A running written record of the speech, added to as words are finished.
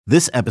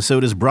This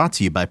episode is brought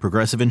to you by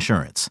Progressive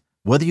Insurance.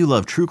 Whether you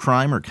love true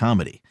crime or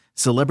comedy,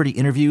 celebrity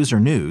interviews or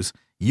news,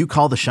 you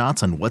call the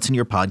shots on what's in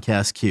your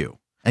podcast queue.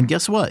 And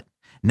guess what?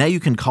 Now you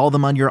can call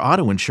them on your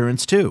auto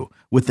insurance too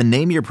with the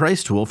Name Your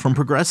Price tool from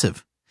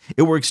Progressive.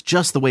 It works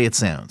just the way it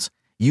sounds.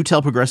 You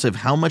tell Progressive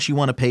how much you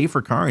want to pay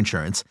for car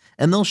insurance,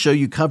 and they'll show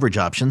you coverage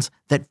options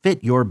that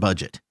fit your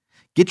budget.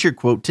 Get your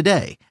quote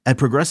today at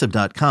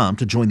Progressive.com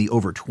to join the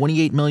over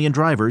 28 million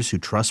drivers who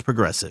trust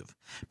Progressive.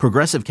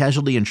 Progressive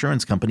Casualty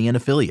Insurance Company and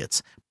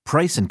Affiliates.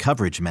 Price and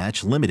coverage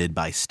match limited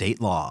by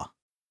state law.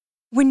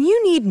 When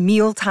you need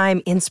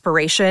mealtime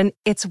inspiration,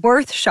 it's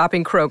worth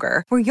shopping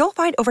Kroger, where you'll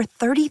find over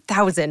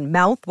 30,000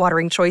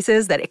 mouth-watering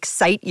choices that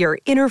excite your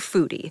inner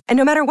foodie. And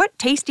no matter what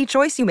tasty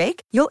choice you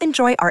make, you'll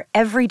enjoy our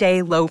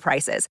everyday low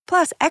prices,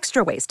 plus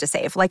extra ways to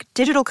save, like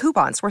digital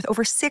coupons worth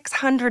over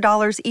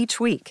 $600 each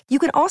week. You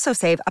can also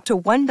save up to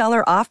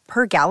 $1 off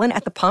per gallon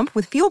at the pump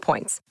with fuel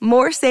points.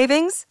 More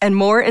savings and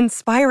more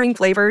inspiring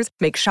flavors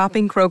make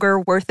shopping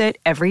Kroger worth it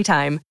every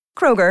time.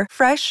 Kroger,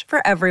 fresh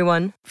for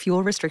everyone.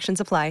 Fuel restrictions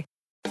apply.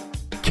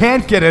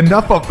 Can't get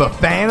enough of the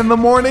Fan in the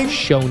morning?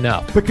 Shown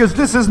up. Because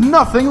this is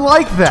nothing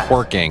like that.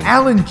 Working.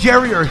 Al and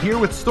Jerry are here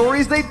with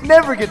stories they'd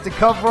never get to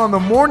cover on the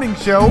morning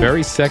show.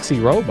 Very sexy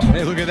robot.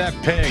 Hey, look at that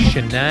pig.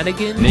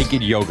 Shenanigans.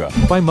 Naked yoga.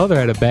 My mother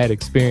had a bad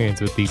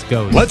experience with these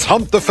ghosts. Let's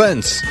hump the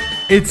fence.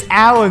 It's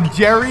Al and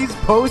Jerry's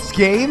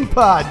post-game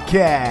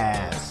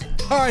podcast.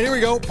 All right, here we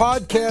go.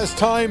 Podcast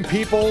time,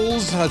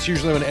 peoples. That's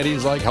usually when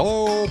Eddie's like,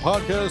 hello,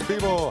 podcast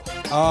people.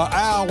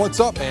 Al, what's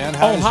up, man?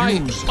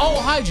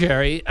 Hi,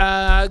 Jerry.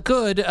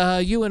 Good.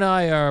 You and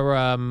I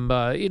are,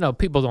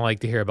 people don't like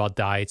to hear about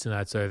diets and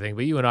that sort of thing,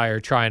 but you and I are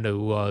trying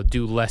to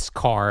do less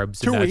carbs.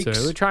 2 and that weeks. Sort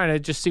of, we're trying to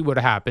just see what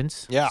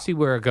happens. Yeah. See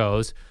where it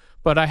goes.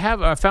 But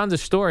I found a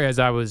story as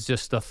I was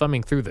just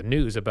thumbing through the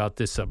news about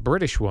this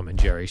British woman,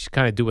 Jerry. She's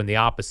kind of doing the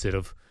opposite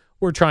of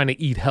we're trying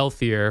to eat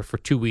healthier for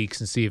 2 weeks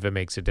and see if it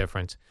makes a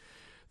difference.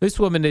 This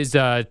woman is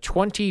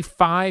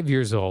 25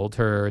 years old.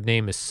 Her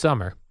name is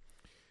Summer.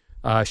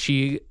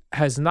 She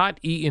has not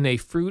eaten a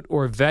fruit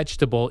or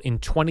vegetable in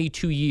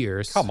 22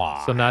 years. Come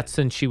on. So not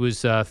since she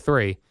was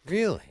 3.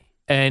 Really?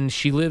 And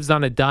she lives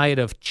on a diet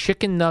of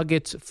chicken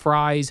nuggets,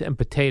 fries, and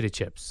potato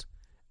chips.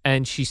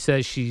 And she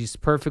says she's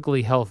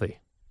perfectly healthy.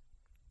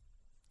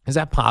 Is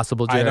that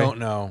possible, Jerry? I don't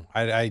know.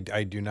 I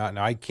do not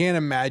know. I can't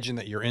imagine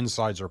that your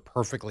insides are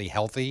perfectly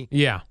healthy.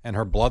 Yeah. And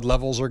her blood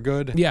levels are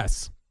good.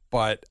 Yes.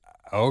 But,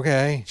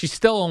 okay. She's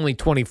still only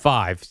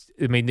 25.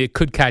 I mean, it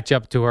could catch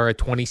up to her at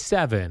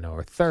 27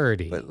 or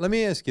 30. But let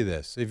me ask you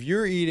this. If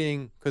you're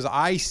eating, because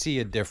I see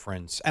a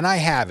difference, and I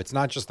have, it's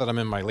not just that I'm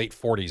in my late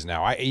 40s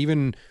now.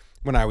 Even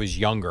when I was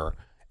younger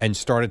and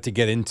started to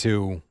get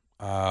into,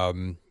 I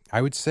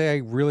would say I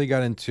really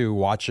got into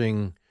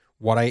watching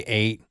what I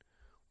ate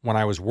when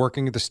I was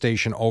working at the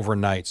station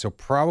overnight. So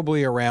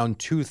probably around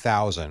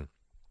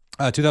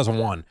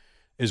 2001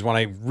 is when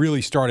I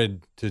really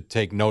started to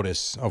take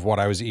notice of what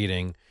I was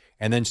eating.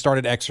 And then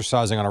started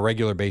exercising on a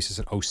regular basis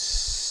in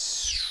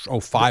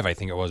 05, I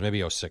think it was,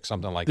 maybe 06,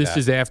 something like that. This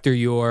is after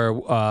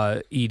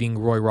you're eating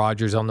Roy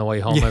Rogers on the way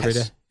home every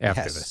day?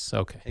 After this,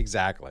 okay.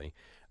 Exactly.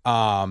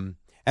 And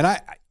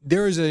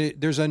there's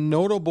a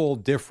notable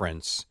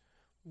difference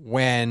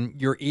when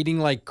you're eating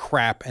like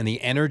crap and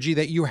the energy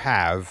that you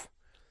have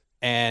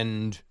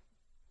and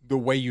the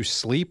way you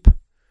sleep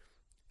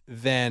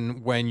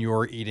than when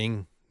you're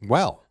eating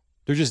well.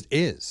 There just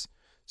is.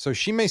 So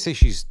she may say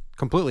she's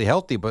completely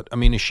healthy, but I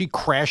mean, is she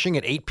crashing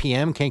at 8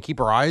 p.m., can't keep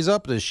her eyes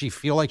up? Does she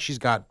feel like she's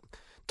got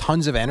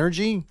tons of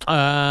energy?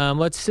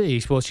 Let's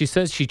see. Well, she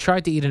says she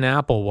tried to eat an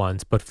apple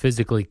once, but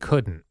physically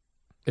couldn't.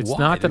 It's Why?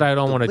 not that I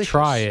don't want to Delicious.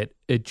 try it.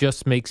 It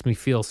just makes me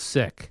feel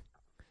sick.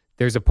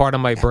 There's a part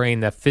of my brain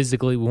that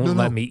physically won't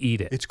let me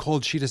eat it. It's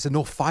called, she has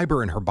no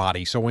fiber in her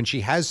body. So when she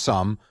has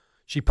some,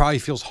 she probably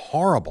feels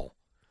horrible.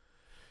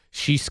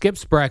 She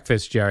skips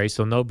breakfast, Jerry,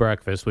 so no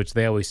breakfast, which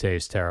they always say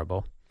is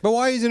terrible. But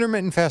why is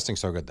intermittent fasting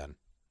so good then?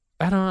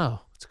 I don't know.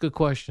 It's a good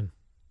question.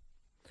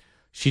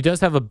 She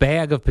does have a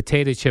bag of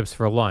potato chips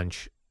for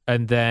lunch,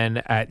 and then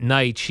at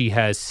night she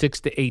has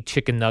 6 to 8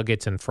 chicken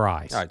nuggets and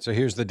fries. All right, so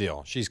here's the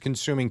deal. She's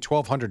consuming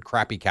 1,200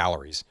 crappy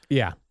calories.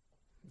 Yeah.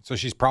 So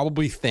she's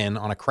probably thin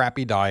on a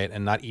crappy diet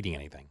and not eating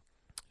anything.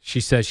 She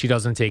says she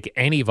doesn't take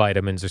any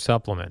vitamins or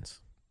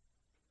supplements.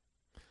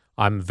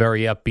 I'm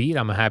very upbeat.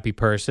 I'm a happy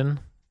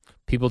person.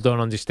 People don't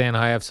understand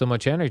how I have so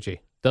much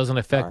energy. Doesn't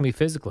affect me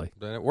physically.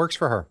 Then it works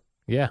for her.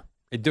 Yeah.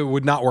 It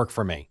would not work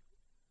for me.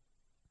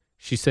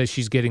 She says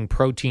she's getting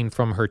protein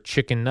from her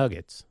chicken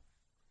nuggets.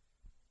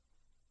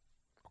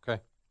 Okay.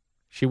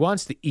 She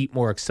wants to eat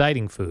more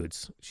exciting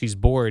foods. She's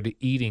bored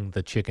eating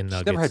the chicken She's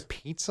nuggets. never had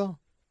pizza?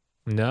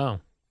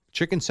 No.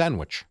 Chicken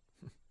sandwich.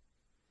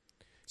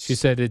 She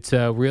said it's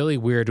really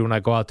weird when I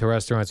go out to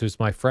restaurants with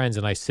my friends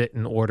and I sit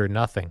and order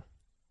nothing.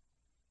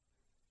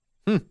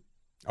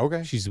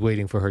 Okay. She's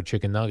waiting for her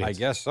chicken nuggets. I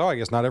guess so. I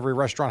guess not every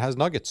restaurant has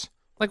nuggets.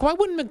 Like, why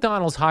wouldn't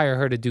McDonald's hire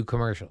her to do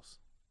commercials?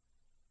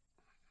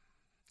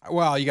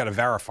 Well, you got to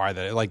verify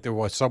that. Like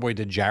what Subway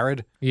did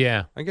Jared.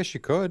 Yeah. I guess you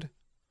could.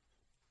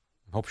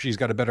 Hope she's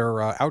got a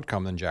better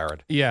outcome than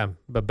Jared. Yeah,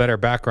 but better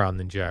background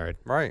than Jared.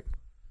 Right.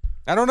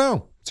 I don't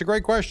know. It's a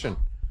great question.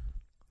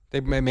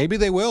 Maybe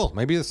they will.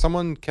 Maybe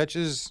someone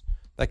catches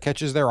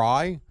their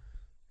eye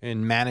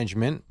in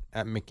management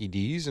at Mickey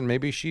D's, and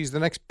maybe she's the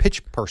next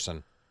pitch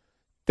person.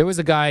 There was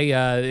a guy.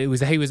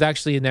 He was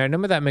actually in there.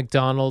 Remember that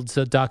McDonald's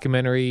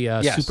documentary,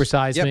 Yes. Super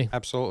Size Yep, Me?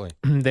 absolutely.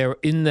 There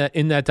in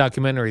that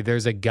documentary,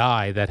 there's a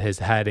guy that has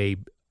had a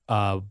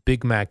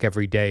Big Mac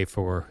every day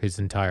for his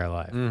entire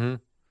life. Mm-hmm.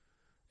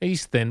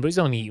 He's thin, but he's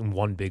only eating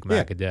one Big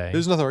Mac a day.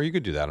 There's nothing. You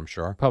could do that, I'm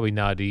sure. Probably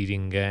not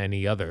eating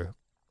any other.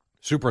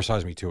 Super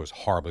Size Me 2 was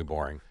horribly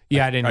boring.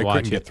 Yeah, I didn't watch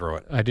couldn't it. get through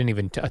it. I didn't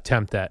even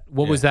attempt that.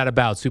 What Yeah. was that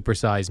about? Super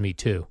Size Me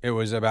too. It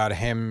was about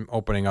him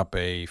opening up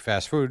a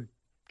fast food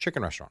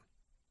chicken restaurant.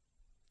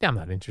 Yeah, I'm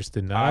not interested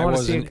in that. I want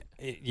to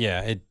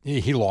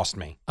see. He lost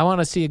me I want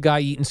to see a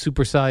guy eating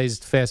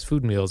supersized fast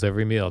food meals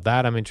every meal.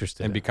 That I'm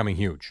interested and in. becoming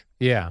huge.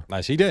 Yeah,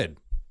 Nice, he did.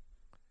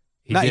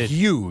 he Not did.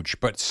 huge,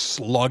 but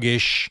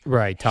sluggish,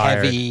 Right,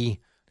 tired. heavy.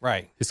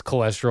 Right. His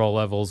cholesterol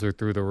levels are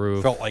through the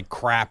roof. Felt like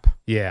crap.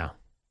 Yeah.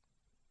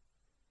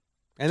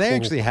 And they Total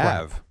actually crap.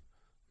 have.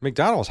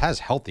 McDonald's has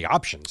healthy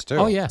options too.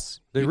 Oh yes,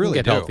 They You really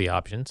can get do. healthy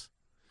options.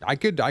 I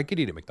could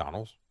eat at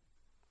McDonald's.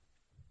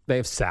 They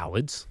have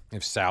salads. They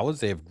have salads.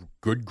 They have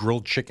good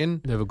grilled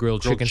chicken. They have a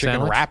grilled chicken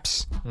sandwich.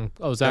 wraps.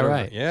 Oh, is that are-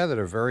 right? Yeah, that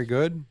are very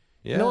good.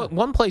 Yeah. You know what?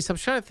 One place I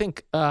was trying to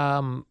think.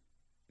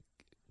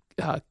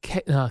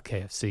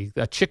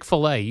 KFC,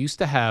 Chick-fil-A used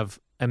to have,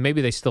 and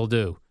maybe they still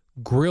do,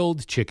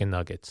 grilled chicken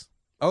nuggets,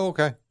 Oh,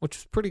 okay. which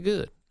is pretty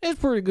good. It's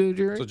pretty good,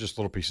 Jerry. So just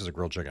little pieces of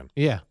grilled chicken.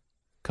 Yeah,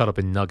 cut up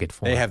in nugget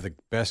form. They have the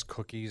best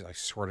cookies. I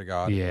swear to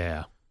God.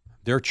 Yeah,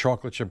 Their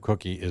chocolate chip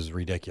cookie is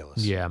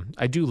ridiculous. yeah.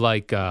 I do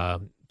like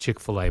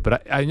Chick-fil-A,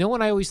 but I know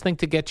when I always think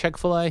to get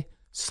Chick-fil-A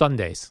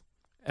Sundays.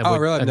 And Oh,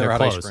 really? I've and never they're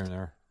had ice closed. cream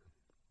there.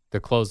 They're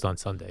closed on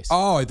Sundays.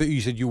 Oh, I thought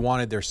you said you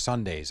wanted their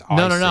Sundays. Oh,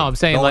 No, I no, see. no, I'm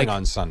saying, Going like-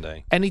 on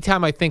Sunday.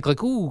 Anytime I think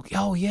like, ooh,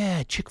 oh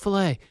yeah,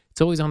 Chick-fil-A,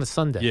 it's always on a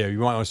Sunday. Yeah, you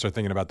want to start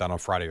thinking about that on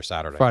Friday or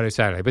Saturday. Friday,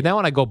 Saturday. But now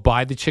when I go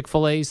buy the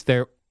Chick-fil-A's,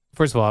 they're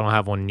first of all, I don't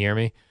have one near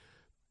me.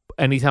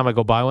 Anytime I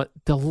go buy one,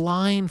 the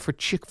line for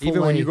Chick-fil-A.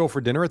 Even when you go for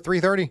dinner at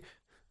 3:30,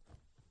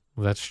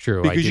 Well, that's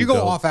true. I because do you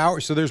go off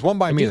hours. So there's one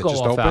by I me do that go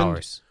just off opened.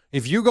 hours.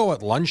 If you go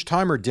at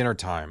lunchtime or dinner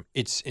time,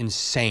 it's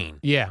insane.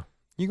 Yeah.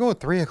 You go at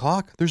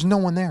 3:00, there's no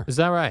one there. Is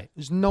that right?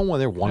 There's no one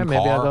there. One Yeah,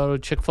 maybe car. I'll go to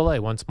Chick-fil-A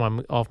once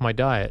I'm off my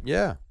diet.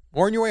 Yeah,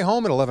 or on your way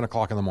home at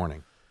 11:00 in the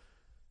morning.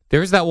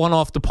 There's that one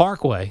off the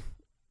Parkway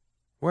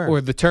Where? or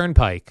the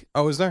Turnpike.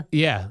 Oh, is there?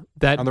 Yeah.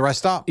 That On the rest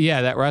stop?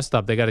 Yeah, that rest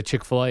stop. They got a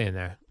Chick-fil-A in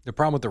there. The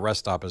problem with the rest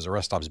stop is the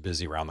rest stop's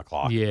busy around the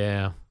clock.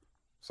 Yeah.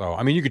 So,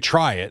 I mean, you could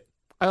try it.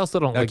 I also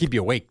don't That'll like keep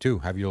you awake, too.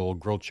 Have your little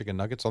grilled chicken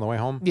nuggets on the way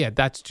home. Yeah,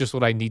 that's just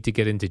what I need to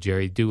get into,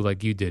 Jerry. Do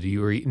like you did.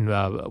 You were eating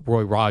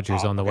Roy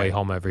Rogers Oh, on the way okay.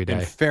 home every In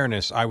day.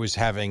 fairness, I was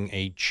having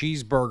a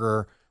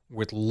cheeseburger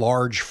with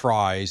large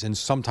fries and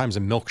sometimes a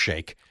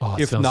milkshake, Oh,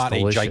 it if sounds not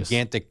delicious. a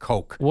gigantic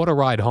Coke. What a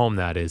ride home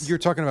that is. You're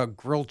talking about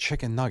grilled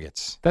chicken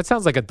nuggets. That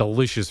sounds like a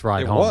delicious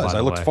ride It home. was. by I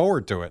the looked way.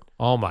 forward to it.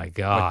 Oh my But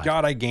god!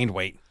 God, I gained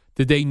weight.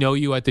 Did they know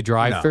you at the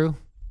drive-through?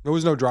 There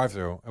was no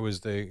drive-through. It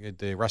was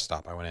the rest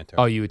stop I went into.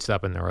 Oh, you would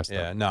stop in the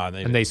restaurant. yeah. No,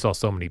 And they saw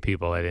so many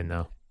people. I didn't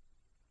know.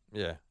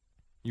 Yeah,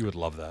 you would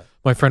love that.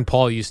 My friend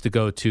Paul used to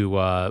go to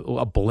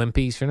a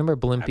Blimpies. Remember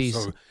Blimpies?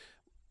 So,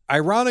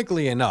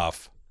 ironically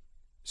enough,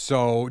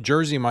 so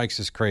Jersey Mike's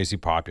is crazy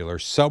popular.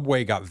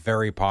 Subway got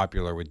very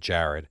popular with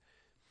Jared.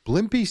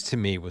 Blimpies to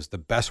me was the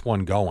best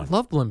one going.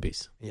 Love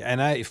Blimpies. Yeah,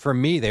 and for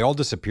me, they all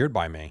disappeared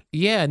by me.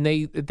 Yeah, and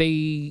they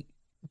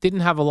didn't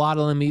have a lot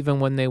of them even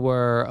when they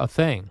were a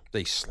thing.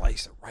 They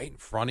slice it right in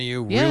front of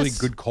you. Yes. Really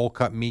good cold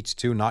cut meats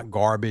too, not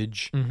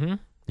garbage. Mm-hmm.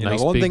 You know, Nice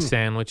the one big thing-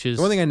 sandwiches.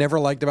 The one thing I never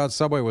liked about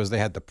Subway was they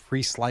had the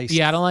pre-sliced.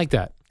 Yeah, I don't like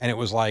that. And it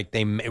was like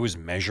it was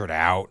measured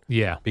out.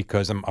 Yeah.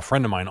 Because a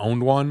friend of mine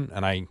owned one,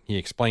 and he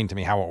explained to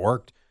me how it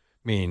worked.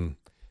 I mean,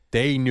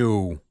 they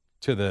knew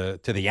to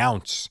the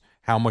ounce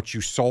how much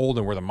you sold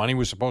and where the money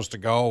was supposed to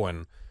go,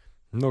 and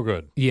no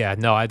good. Yeah,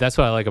 no, that's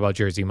what I like about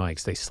Jersey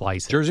Mike's. They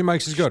slice it. Jersey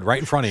Mike's is good, right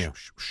in front of you.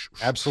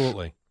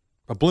 Absolutely.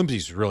 But Blimpies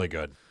is really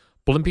good.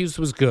 Blimpies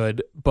was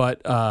good,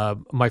 but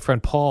my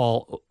friend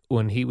Paul,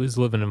 when he was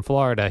living in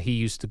Florida, he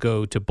used to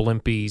go to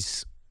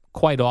Blimpies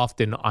quite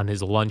often on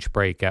his lunch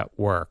break at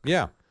work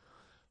Yeah.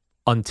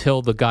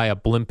 until the guy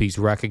at Blimpies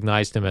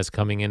recognized him as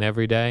coming in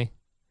every day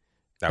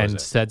That was and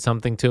it. said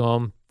something to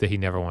him that he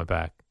never went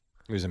back.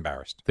 He was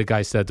embarrassed. The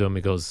guy said to him,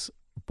 he goes,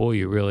 "Boy,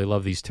 you really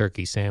love these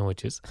turkey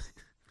sandwiches."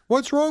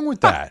 What's wrong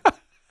with that?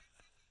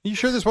 You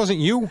sure this wasn't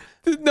you?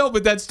 No,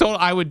 but that's total.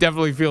 I would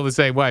definitely feel the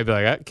same way. I'd be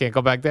like, I can't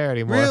go back there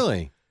anymore.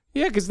 Really?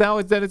 Yeah, because now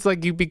it's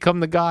like you become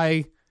the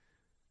guy.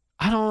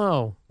 I don't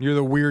know. You're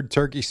the weird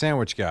turkey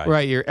sandwich guy.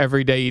 Right, you're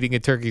every day eating a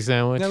turkey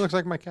sandwich. That looks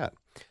like my cat.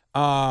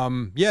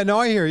 Yeah, no,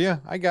 I hear you.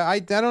 I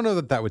don't know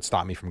that would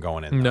stop me from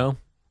going in. though. No.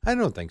 I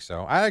don't think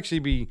so.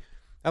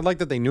 I'd like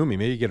that they knew me.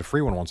 Maybe you get a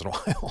free one once in a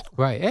while.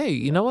 Right. Hey,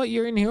 you know what?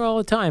 You're in here all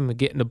the time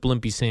getting a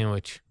Blimpie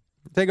sandwich.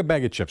 Take a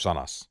bag of chips on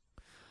us.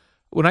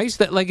 When I used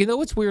to, like, you know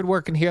what's weird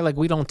working here? Like,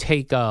 we don't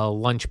take a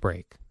lunch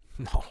break.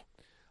 No.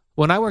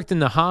 When I worked in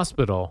the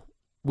hospital,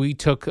 we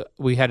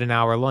had an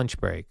hour lunch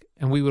break,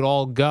 and we would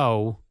all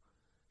go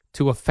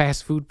to a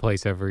fast food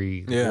place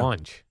every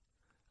lunch.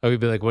 We'd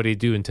be like, what are you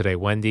doing today?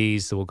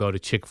 Wendy's. So we'll go to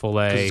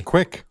Chick-fil-A. 'Cause it's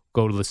quick.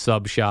 Go to the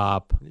sub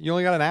shop. You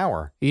only got an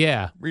hour.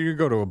 Yeah. You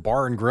go to a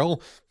bar and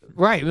grill.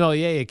 Right. No,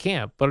 yeah, you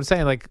can't. But I'm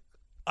saying, like,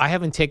 I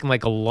haven't taken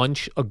like a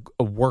lunch,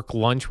 a work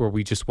lunch where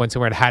we just went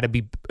somewhere and had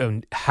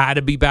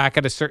to be back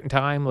at a certain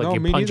time. Like No,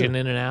 you're me punching neither.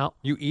 in and out.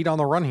 You eat on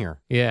the run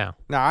here. Yeah.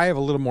 Now, I have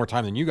a little more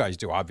time than you guys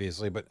do,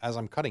 obviously, but as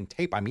I'm cutting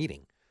tape, I'm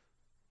eating.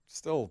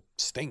 Still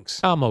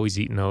stinks. I'm always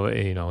eating,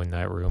 in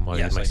that room. I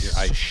Yes, eat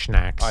my I do.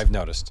 snacks. I've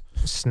noticed.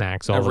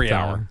 Snacks all Every the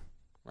time.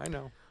 hour. I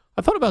know.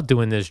 I thought about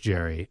doing this,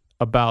 Jerry,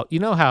 about,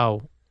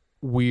 how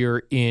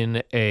we're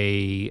in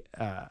we're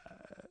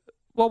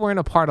in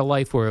a part of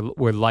life where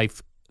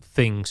life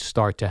things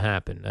start to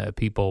happen.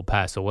 People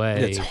pass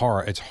away.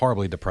 It's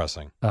horribly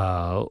depressing.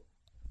 I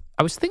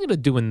was thinking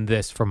of doing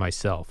this for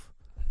myself.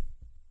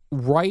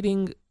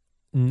 Writing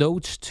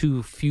notes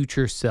to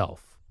future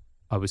self,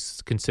 I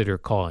was consider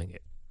calling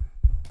it.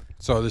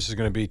 So this is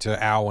going to be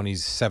to Al when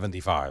he's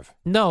 75.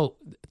 No,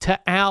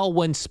 to Al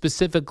when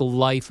specific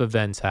life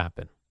events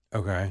happen.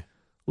 Okay.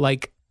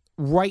 Like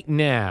right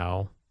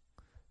now,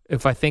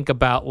 if I think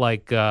about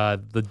like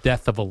the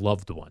death of a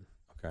loved one,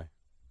 Okay.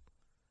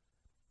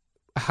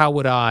 how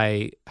would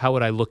I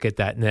look at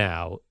that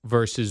now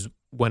versus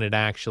when it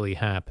actually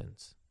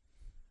happens?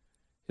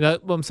 You know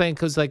what I'm saying?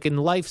 Because like in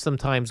life,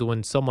 sometimes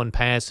when someone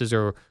passes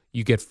or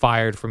you get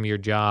fired from your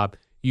job,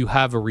 you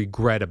have a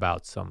regret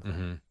about something.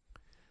 Mm-hmm.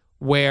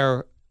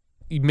 Where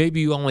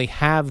maybe you only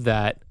have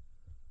that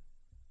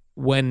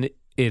when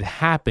it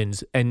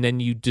happens, and then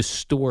you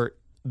distort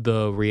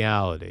the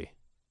reality.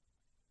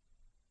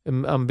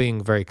 I'm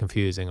being very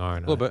confusing,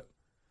 aren't I? A little bit.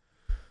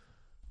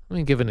 Let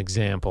me give an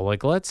example.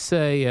 Like, let's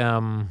say,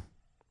 how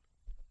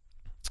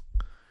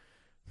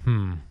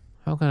can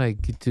I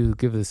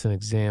give this an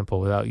example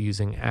without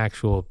using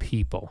actual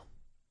people?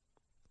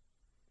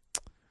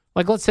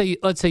 Like, let's say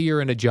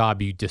you're in a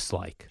job you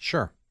dislike.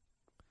 Sure.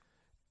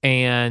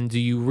 And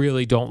you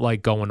really don't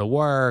like going to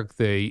work.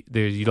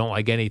 You don't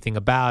like anything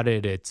about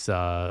it. It's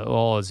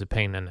all is a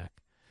pain in the neck.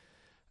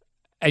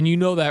 And you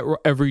know that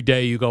every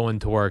day you go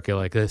into work, you're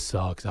like, this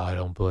sucks. I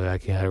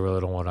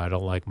really don't want. I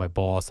don't like my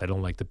boss. I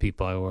don't like the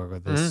people I work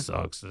with. This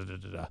sucks. Da, da,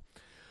 da, da.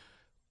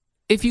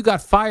 If you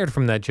got fired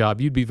from that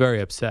job, you'd be very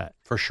upset.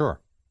 For sure.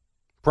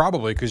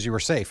 Probably because you were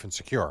safe and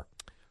secure.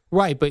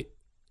 Right, but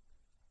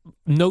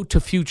note to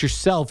future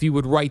self, you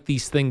would write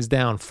these things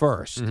down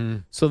first,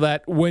 so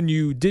that when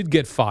you did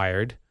get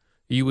fired,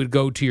 you would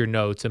go to your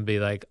notes and be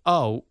like,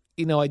 oh,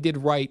 I did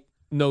write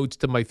notes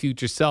to my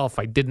future self.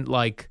 I didn't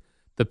like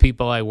the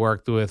people I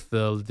worked with.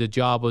 The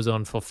job was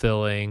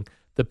unfulfilling.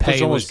 The pay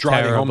It's was almost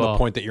driving terrible. home the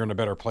point that you're in a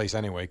better place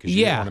anyway because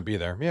you didn't want to be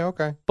there. Yeah,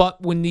 okay.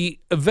 But when the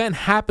event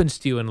happens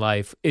to you in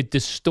life, it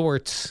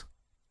distorts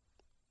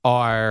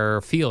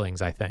our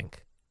feelings, I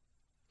think.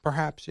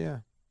 Perhaps, yeah.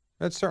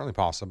 That's certainly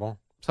possible.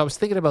 So I was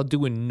thinking about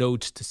doing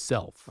notes to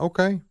self,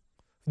 Okay.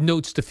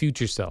 notes to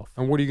future self.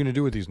 And what are you going to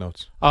do with these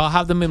notes? I'll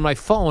have them in my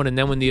phone, and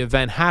then when the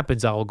event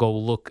happens, I'll go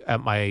look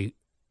at my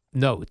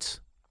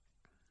notes.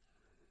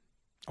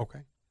 Okay.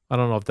 I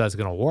don't know if that's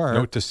going to work.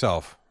 Note to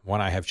self,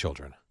 when I have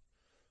children.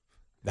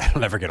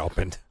 That'll never get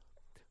opened.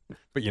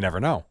 But you never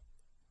know.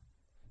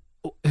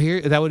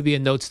 Here, that would be a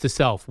notes to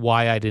self,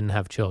 why I didn't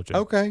have children.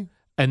 Okay.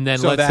 And then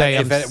So let's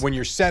say when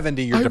you're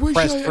 70, you're I wish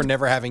depressed I had- for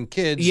never having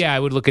kids. Yeah, I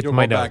would look at You'll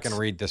my go notes. back and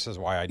read, this is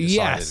why I decided.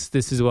 Yes,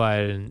 this is why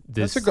I didn't.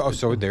 That's a go.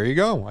 So there you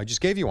go. I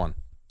just gave you one.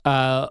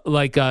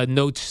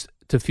 Notes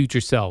to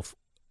future self.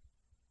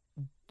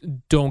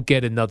 Don't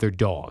get another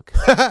dog.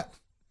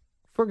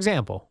 For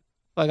example,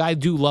 like I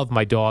do love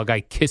my dog.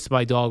 I kiss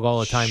my dog all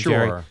the time,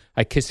 Jerry. Sure.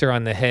 I kiss her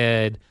on the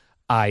head.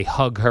 I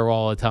hug her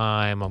all the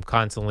time. I'm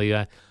constantly,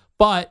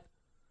 but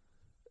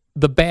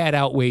the bad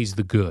outweighs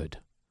the good.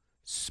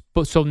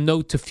 So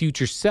note to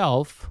future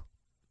self,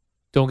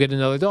 don't get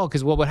another dog.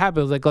 Because what would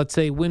happen is, like, let's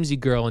say Whimsy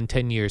Girl in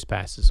 10 years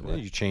passes away.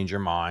 You change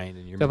your mind.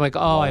 And you're So I'm like,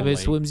 oh, I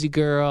miss lonely. Whimsy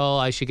Girl.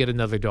 I should get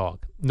another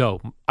dog. No,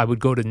 I would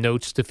go to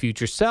notes to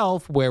future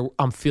self where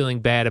I'm feeling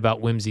bad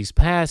about Whimsy's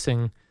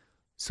passing.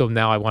 So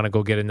now I want to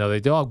go get another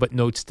dog. But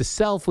notes to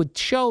self would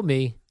show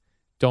me,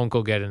 don't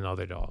go get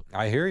another dog.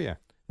 I hear you.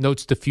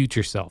 Notes to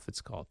future self,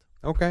 it's called.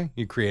 Okay.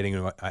 You creating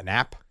an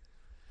app?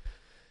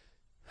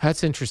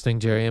 That's interesting,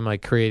 Jerry. Am I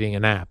creating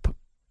an app?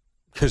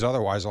 Because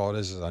otherwise, all it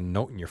is a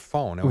note in your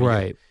phone. And when you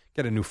Right.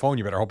 Get a new phone,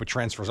 you better hope it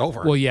transfers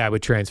over. Well, yeah, I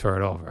would transfer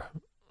it over.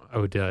 I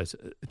would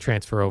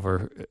transfer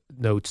over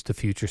notes to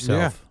future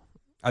self.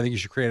 I think you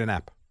should create an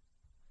app.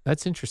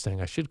 That's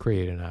interesting. I should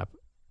create an app.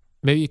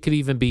 Maybe it could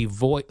even be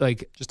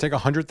Just take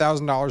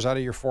 $100,000 out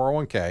of your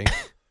 401k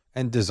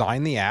and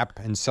design the app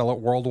and sell it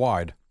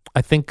worldwide.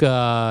 I think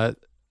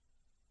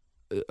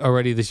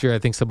already this year, I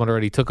think someone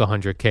already took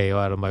 $100K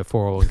out of my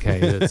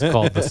 401k. It's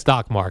called the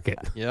stock market.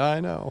 Yeah, I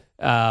know.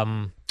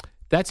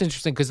 That's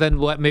interesting because then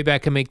maybe I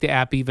can make the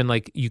app even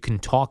like you can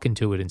talk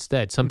into it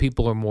instead. Some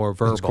people are more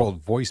verbal. It's called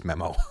voice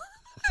memo.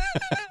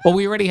 Well,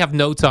 we already have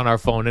notes on our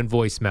phone and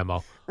voice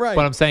memo. Right.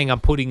 But I'm saying I'm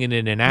putting it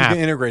in an You app. can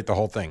integrate the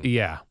whole thing.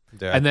 Yeah.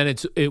 Yeah. And then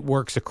it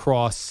works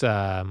across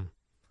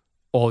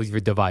all your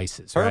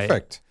devices. Right?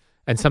 Perfect.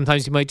 And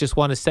sometimes you might just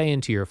want to say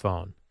into your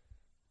phone.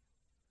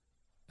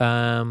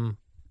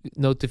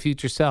 Note to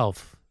future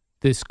self.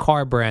 This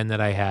car brand that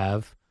I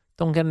have,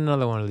 don't get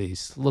another one of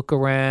these. Look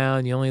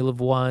around. You only live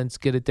once.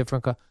 Get a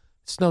different car.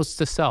 It's notes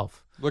to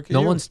self. Look at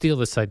No you. one steal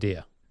this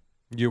idea.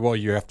 You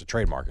have to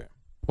trademark it.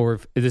 Or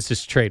if this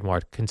is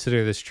trademark,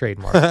 consider this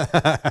trademark.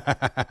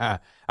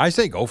 I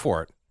say go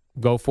for it.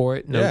 Go for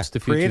it. Notes to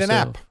future create an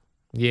self. app.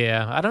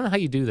 Yeah, I don't know how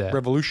you do that.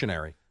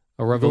 Revolutionary.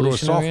 A Go revolutionary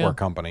to a software app?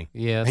 company.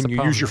 Yeah, that's and the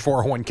you use your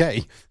problem.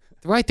 401k.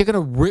 Right, they're gonna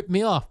rip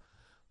me off.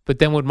 But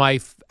then would my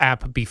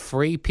app be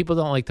free? People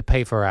don't like to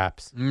pay for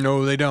apps.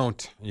 No, they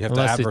don't. You have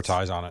Unless to it's-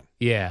 advertise on it,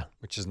 Yeah,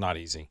 which is not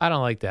easy. I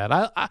don't like that.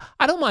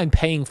 I don't mind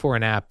paying for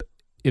an app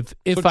if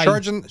So I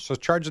charge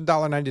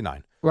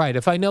 $1.99. right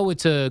if I know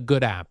it's a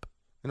good app.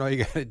 You know, all you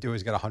got to do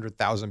is get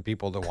 100,000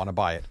 people to want to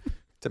buy it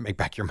to make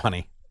back your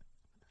money.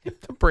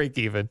 To break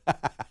even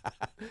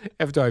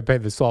after I pay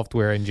the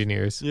software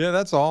engineers. Yeah,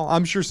 that's all.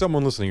 I'm sure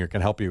someone listening here can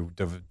help you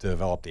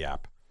develop the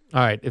app. All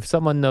right, if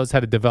someone knows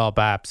how to develop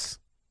apps,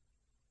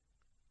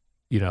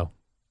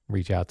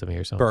 reach out to me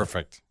or something.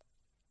 Perfect.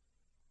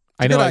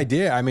 I It's a know good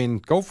idea. I mean,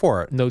 go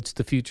for it. notes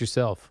to future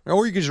self.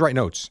 Or you can just write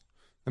notes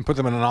and put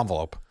them in an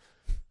envelope.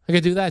 I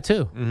could do that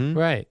too. Mhm.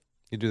 Right.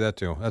 You do that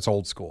too. That's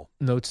old school.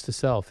 Notes to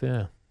self.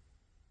 Yeah.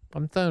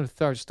 I'm starting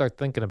to start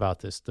thinking about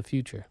this. The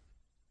future.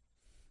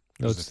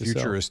 'Cause Notes the to future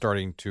self. is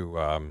starting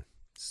to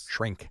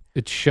shrink.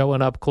 It's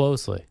showing up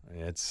closely.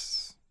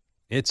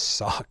 It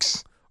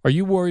sucks. Are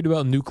you worried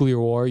about nuclear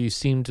war? You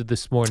seemed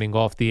this morning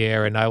off the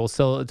air, and I will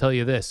tell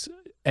you this.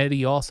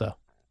 Eddie also.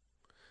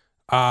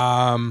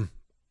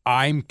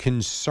 I'm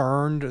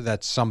concerned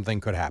that something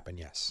could happen.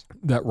 Yes.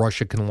 That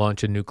Russia can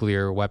launch a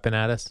nuclear weapon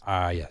at us?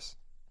 Yes.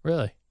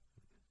 Really?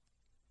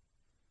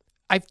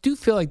 I do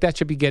feel like that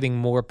should be getting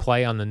more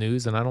play on the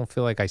news, and I don't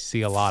feel like I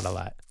see a lot of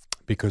that.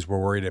 Because we're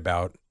worried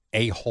about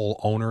a-hole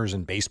owners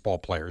and baseball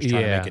players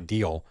trying to Yeah. make a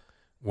deal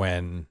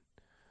when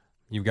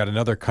you've got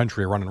another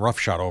country running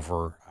roughshod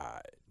over.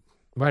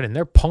 Right, and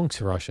they're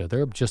punks, Russia.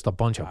 They're just a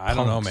bunch of punks. I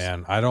don't know,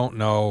 man. I don't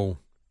know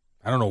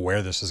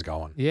where this is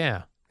going.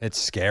 Yeah. It's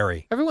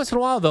scary. Every once in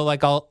a while, though,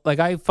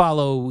 I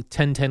follow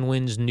 1010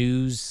 Wins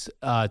News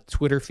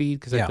Twitter feed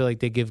because I Yeah. feel like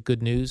they give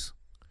good news.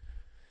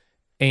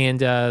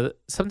 And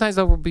sometimes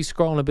I'll be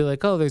scrolling and be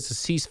like, oh, there's a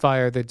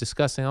ceasefire they're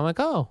discussing. I'm like,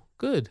 oh,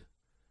 good.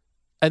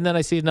 And then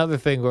I see another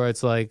thing where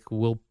it's like,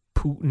 will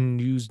Putin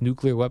use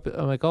nuclear weapons?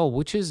 I'm like, oh,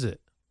 which is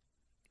it?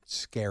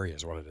 Scary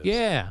is what it is.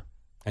 Yeah.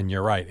 And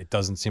you're right. It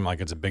doesn't seem like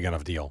it's a big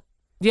enough deal.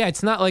 Yeah,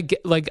 it's not like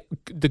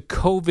the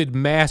COVID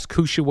mask,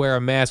 who should wear a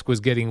mask, was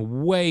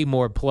getting way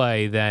more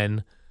play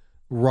than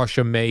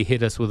Russia may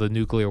hit us with a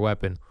nuclear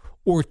weapon.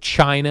 Or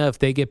China, if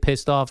they get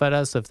pissed off at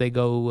us, if they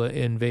go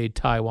invade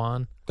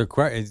Taiwan.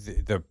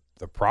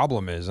 The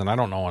problem is, and I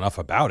don't know enough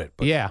about it,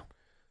 but Yeah.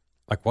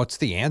 like, what's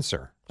the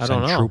answer? I don't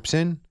Send know. troops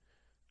in?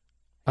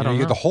 I don't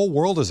know. The whole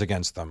world is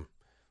against them.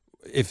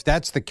 If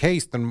that's the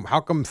case, then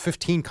how come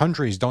 15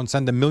 countries don't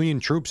send 1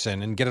 million troops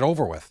in and get it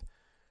over with?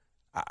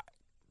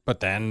 But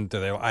then, do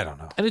they? I don't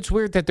know. And it's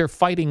weird that they're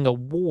fighting a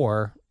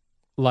war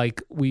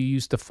like we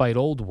used to fight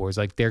old wars.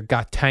 Like they've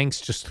got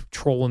tanks just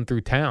trolling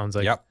through towns.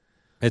 Like, Yep.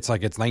 It's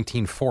like it's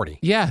 1940.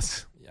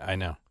 Yes. Yeah, I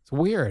know. It's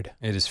weird.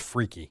 It is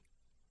freaky.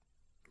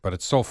 But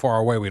it's so far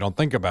away we don't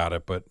think about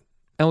it. But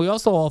And we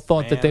also all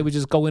thought that they Man. would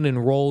just go in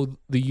and roll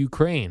the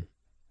Ukraine.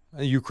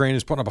 Ukraine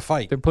is putting up a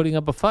fight. They're putting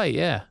up a fight.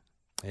 Yeah.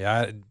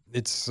 Yeah,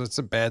 it's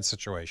a bad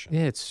situation.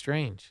 Yeah, it's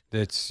strange.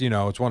 It's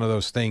it's one of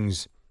those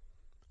things.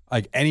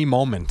 Like any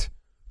moment,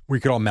 we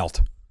could all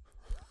melt.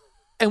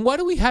 And why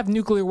do we have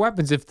nuclear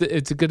weapons if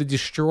it's going to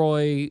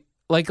destroy?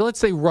 Like, let's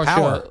say Russia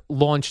Power.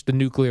 launched a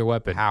nuclear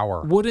weapon.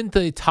 Power. Wouldn't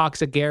the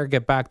toxic air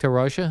get back to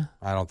Russia?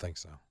 I don't think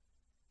so.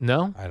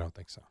 No. I don't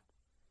think so.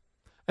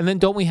 And then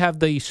don't we have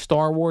the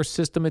Star Wars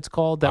system? It's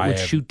called that I would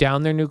have- shoot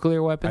down their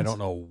nuclear weapons. I don't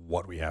know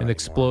what we have And anymore.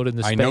 explode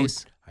into I know.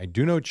 space? I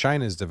do know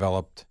China's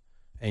developed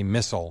a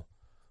missile.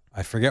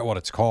 I forget what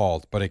it's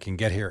called, but it can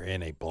get here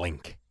in a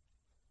blink.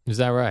 Is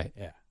that right?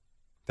 Yeah.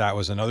 That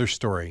was another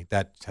story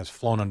that has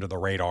flown under the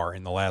radar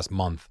in the last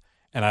month.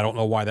 And I don't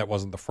know why that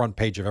wasn't the front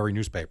page of every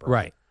newspaper.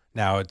 Right.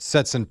 Now, it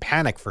sets in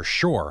panic for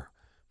sure,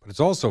 but it's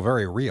also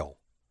very real.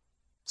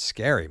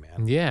 Scary,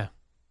 man. Yeah.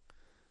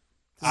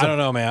 I don't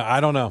know, man. I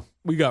don't know.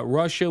 We got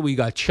Russia. We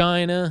got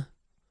China.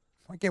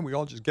 Why can't we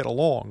all just get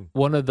along?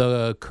 One of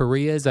the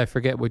Koreas. I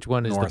forget which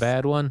one is North. the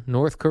bad one.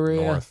 North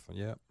Korea. North,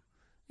 yeah.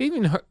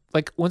 Even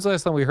when's the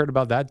last time we heard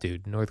about that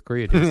dude? North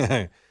Korea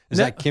dude. Is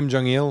that Kim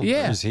Jong Il?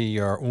 Yeah. Is he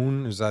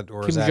Un? Is that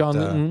or is Kim that? Jong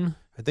Un.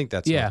 I think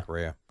that's Yeah. North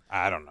Korea.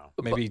 I don't know.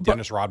 Maybe But-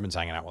 Dennis Rodman's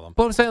hanging out with him.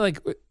 But I'm saying, like,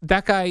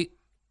 that guy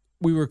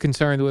we were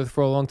concerned with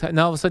for a long time.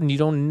 Now all of a sudden you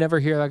don't never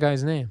hear that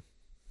guy's name.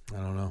 I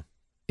don't know.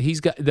 He's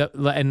got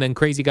and then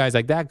crazy guys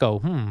like that go,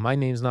 my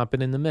name's not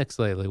been in the mix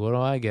lately. What do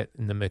I get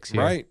in the mix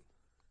here? Right.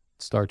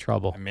 Start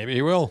trouble. Maybe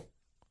he will.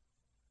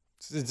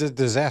 It's a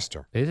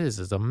disaster. It is.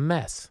 It's a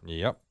mess.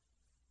 Yep.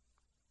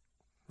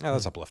 Yeah,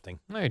 that's uplifting.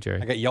 Hey,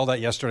 Jerry. I got yelled at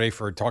yesterday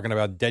for talking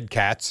about dead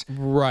cats,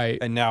 Right.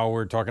 and now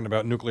we're talking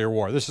about nuclear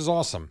war. This is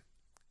awesome.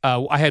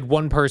 I had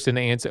one person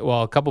answer.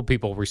 Well, a couple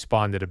people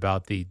responded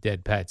about the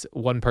dead pets.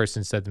 One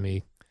person said to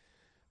me,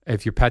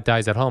 "If your pet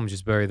dies at home,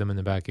 just bury them in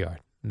the backyard.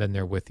 And then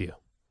they're with you."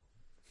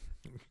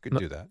 You could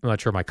do that. I'm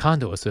not sure my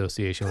condo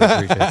association would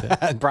appreciate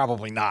that.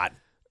 Probably not.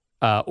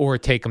 Or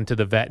take them to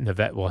the vet, and the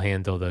vet will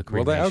handle the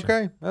Well, cremation.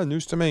 okay.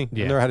 News to me.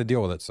 Yeah. I never had to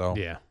deal with it, so.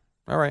 Yeah.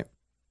 All right.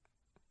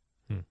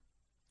 Hmm.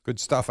 Good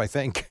stuff, I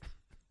think.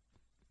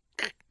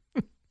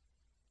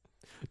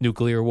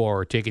 Nuclear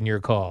war, taking your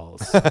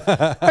calls. All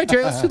right,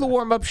 Jerry, let's do the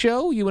warm-up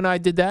show. You and I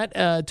did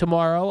that.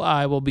 Tomorrow,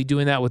 I will be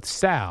doing that with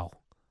Sal.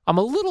 I'm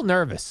a little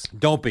nervous.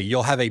 Don't be.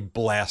 You'll have a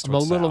blast I'm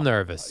with a little Sal.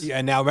 nervous. Yeah,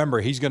 and now remember,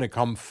 he's going to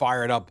come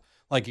fired up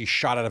like he's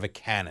shot out of a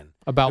cannon.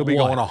 About He'll be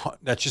what? going.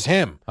 That's just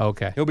him.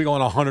 Okay. He'll be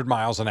going 100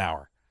 miles an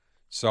hour.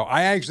 So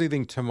I actually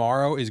think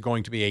tomorrow is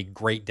going to be a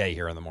great day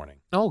here in the morning.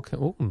 Okay.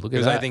 Ooh, look at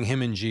Because that. I think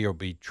him and G will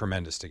be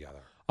tremendous together.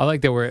 I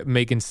like that we're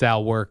making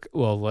Sal work.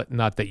 Well,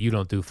 not that you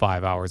don't do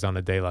 5 hours on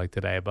a day like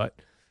today, but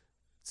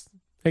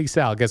hey,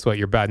 Sal, guess what?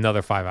 You're about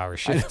another 5-hour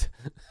shift.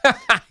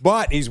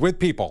 But he's with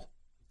people.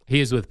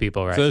 He is with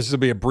people, right? So this will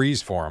be a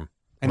breeze for him.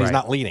 And he's Right.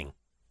 not leading.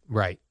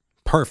 Right.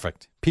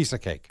 Perfect. Piece of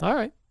cake. All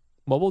right.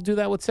 Well, we'll do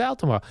that with Sal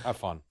tomorrow. Have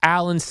fun.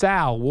 Al and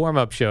Sal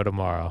warm-up show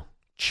tomorrow.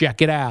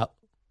 Check it out.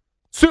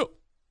 So.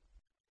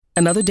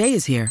 Another day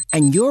is here,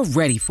 and you're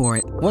ready for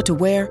it. What to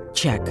wear?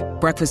 Check.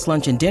 Breakfast,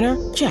 lunch, and dinner?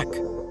 Check.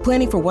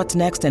 Planning for what's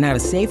next and how to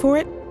save for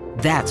it?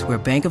 That's where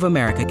Bank of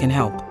America can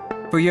help.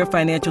 For your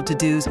financial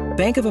to-dos,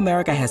 Bank of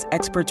America has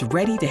experts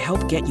ready to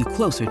help get you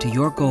closer to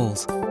your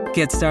goals.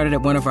 Get started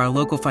at one of our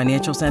local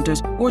financial centers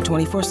or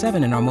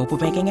 24/7 in our mobile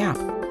banking app.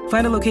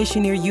 Find a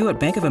location near you at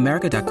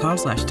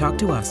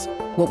bankofamerica.com/talktous.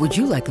 What would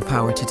you like the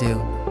power to do?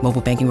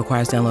 Mobile banking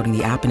requires downloading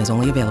the app and is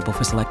only available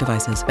for select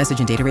devices. Message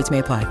and data rates may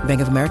apply.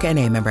 Bank of America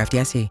N.A., member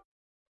FDIC.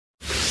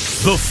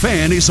 The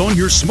Fan is on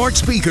your smart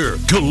speaker.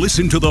 To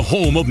listen to the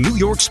home of New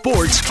York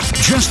sports,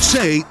 just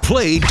say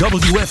play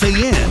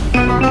WFAN.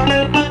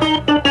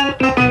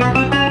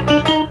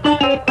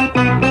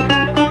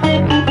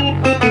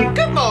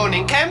 Good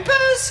morning,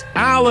 campers.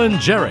 Al and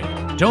Jerry.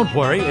 Don't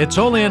worry, it's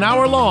only an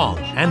hour long,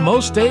 and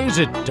most days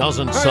it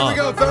doesn't All right, here suck. we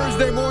go.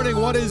 Thursday morning.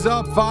 What is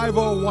up?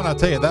 5:01. I'll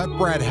tell you, that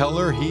Brad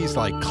Heller, he's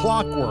like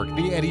clockwork.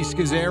 The Eddie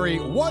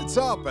Schizzeri, what's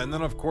up? And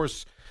then, of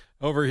course,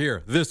 over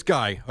here, this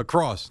guy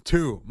across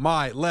to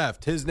my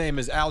left. His name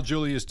is Al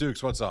Julius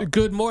Dukes. What's up?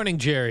 Good morning,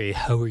 Jerry.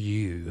 How are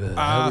you?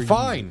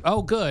 Fine.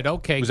 Oh, good.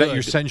 Okay, Was good. that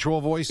your sensual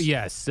voice?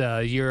 Yes.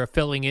 You're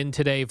filling in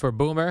today for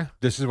Boomer,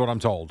 This is what I'm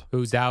told.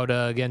 who's out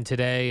again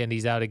today, and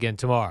he's out again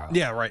tomorrow.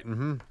 Yeah, right.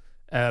 Mm-hmm.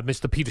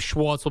 Mr. Peter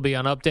Schwartz will be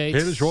on updates.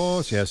 Peter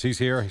Schwartz. Yes, he's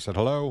here. He said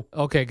hello.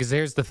 Okay, because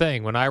here's the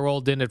thing. When I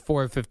rolled in at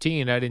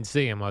 4:15, I didn't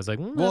see him. I was like,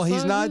 Well, that's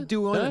he's not good.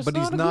 due on, That's but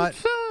he's a good not.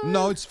 sign.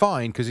 No, it's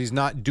fine because he's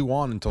not due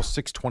on until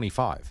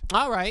 6:25.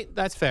 All right,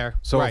 that's fair.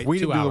 So right, if we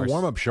 2 didn't do hours. the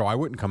warm-up show, I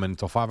wouldn't come in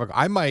until 5 o'clock.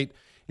 I might,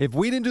 if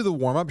we didn't do the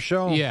warm-up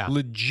show, Yeah.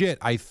 legit,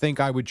 I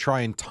think I would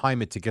try and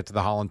time it to get to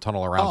the Holland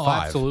Tunnel around Oh,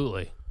 5.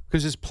 Absolutely.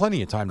 Because there's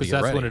plenty of time to Because get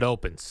that's ready. when it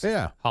opens.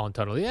 Yeah. Holland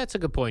Tunnel. Yeah, that's a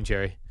good point,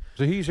 Jerry.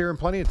 So he's here in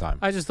plenty of time.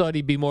 I just thought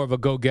he'd be more of a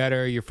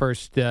go-getter. Your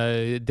first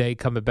day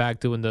coming back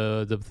doing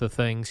the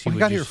things. We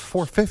got here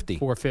 4:50.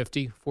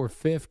 4:50.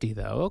 4:50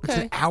 though. It's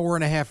Okay. an hour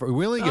and a half.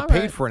 We only get All paid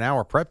right. for an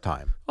hour prep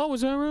time. Oh,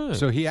 was that right?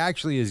 So he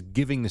actually is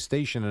giving the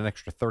station an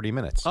extra 30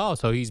 minutes. Oh,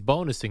 so he's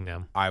bonusing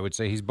them. I would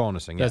say he's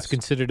bonusing. That's yes.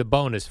 considered a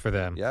bonus for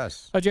them.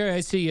 Yes. Oh, Jerry, I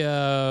see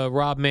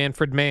Rob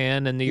Manfred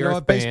Mann and the You know Earth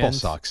what? Baseball Band.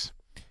 sucks.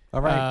 All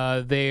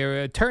right.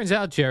 There it turns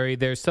out, Jerry,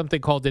 there's something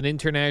called an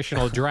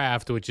international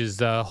draft, which is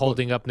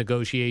holding up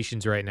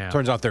negotiations right now.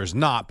 Turns out there's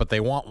not, but they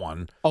want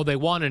one. Oh, they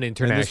want an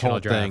international whole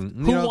draft. thing,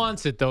 you Who know-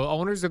 wants it though?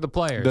 Owners or the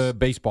players? The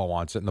baseball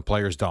wants it, and the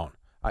players don't.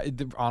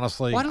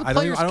 Honestly, Why do the I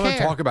don't players want to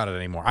care? talk about it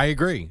anymore. I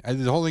agree.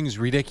 The whole thing is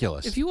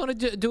ridiculous. If you want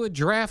to do a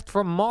draft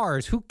from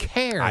Mars, who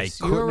cares? I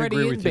couldn't You're already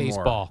agree in with you more.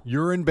 baseball.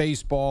 You're in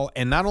baseball,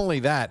 and not only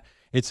that,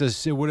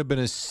 it would have been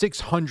a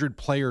 600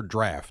 player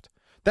draft.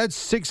 That's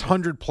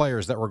 600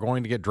 players that were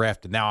going to get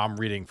drafted. Now I'm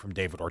reading from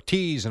David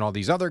Ortiz and all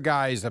these other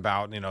guys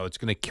about it's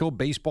going to kill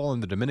baseball in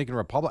the Dominican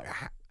Republic.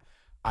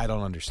 I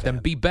don't understand.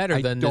 Then be better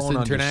I than this don't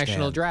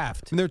international understand.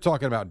 draft. And they're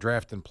talking about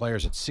drafting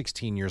players at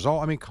 16 years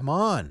old. I mean, come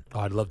on. Oh,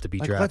 I'd love to be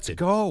Like, drafted. let's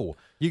go.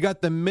 You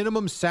got the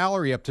minimum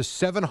salary up to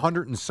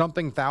 $700 and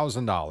something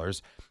thousand.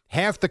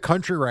 Half the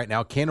country right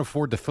now can't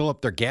afford to fill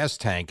up their gas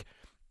tank.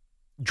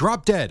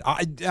 Drop dead.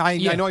 I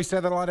know I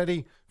said that a lot,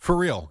 Eddie. For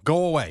real,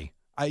 go away.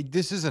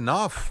 This is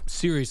enough.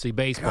 Seriously,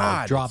 baseball,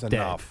 God, drop it's dead.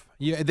 enough.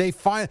 Yeah, they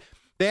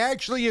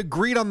actually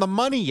agreed on the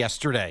money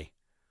yesterday.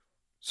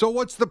 So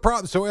what's the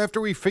problem? So after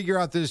we figure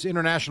out this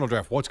international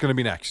draft, what's going to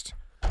be next?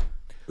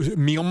 Is it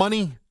meal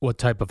money? What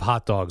type of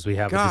hot dogs we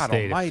have at the God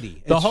stadium? almighty.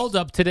 The It's-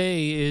 holdup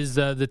today is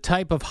the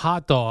type of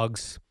hot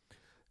dogs.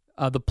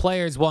 The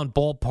players want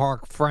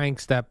ballpark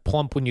Franks that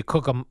plump when you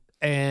cook them,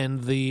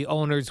 and the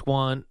owners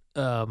want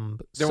They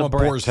want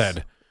Boar's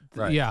Head.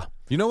 Right. Yeah.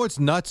 You know what's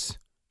nuts?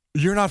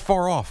 You're not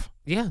far off.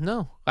 Yeah,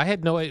 no.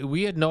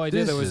 We had no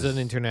idea This there was is-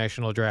 an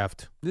international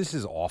draft. This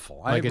is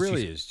awful. I It guess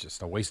really you- is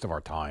just a waste of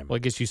our time. Well, I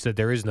guess you said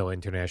there is no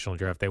international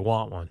draft. They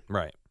want one.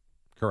 Right.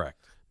 Correct.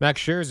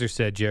 Max Scherzer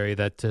said, Jerry,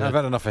 that I've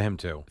had enough of him,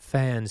 too.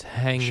 fans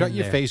hang Shut in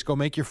your there. face. Go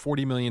make your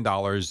 $40 million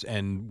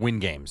and win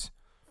games.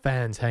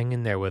 Fans, hang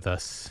in there with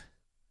us.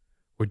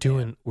 We're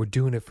doing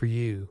it for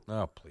you,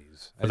 Oh,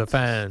 please. for the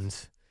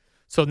fans.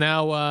 So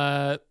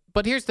now,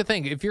 but here's the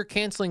thing: if you're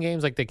canceling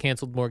games, like they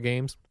canceled more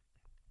games,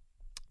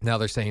 now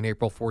they're saying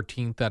April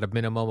 14th at a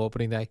minimum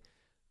opening day,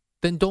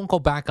 then don't go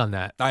back on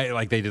that.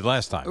 Like they did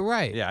last time.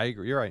 Right. Yeah, I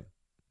agree. You're right.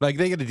 Like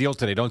they get a deal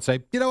today. Don't say,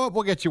 you know what,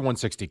 we'll get you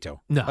 162.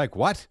 No. Like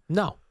what?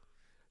 No,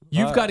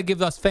 you've got to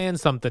give us fans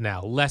something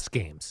now. Less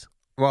games.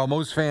 Well,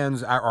 most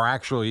fans are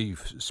actually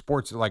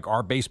sports, like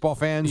our baseball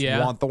fans,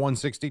 Yeah. want the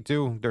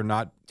 162. They're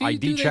not Do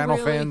ID they channel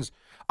really? fans.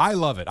 I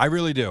love it. I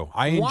really do.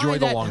 I enjoy Why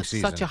the that- long that's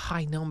season. Such a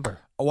high number.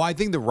 Well, I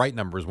think the right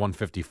number is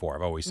 154.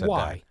 I've always said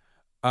Why?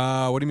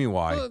 that. What do you mean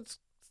why? Well, it's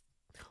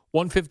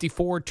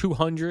 154,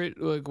 200.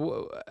 Like,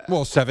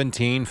 Well,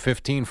 17,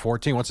 15,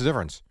 14. What's the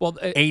difference? well,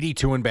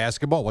 82 in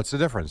basketball. What's the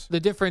difference? the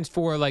difference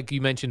for, like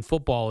you mentioned,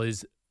 football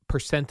is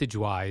percentage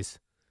wise.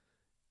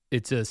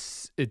 It's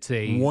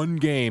a One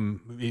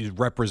game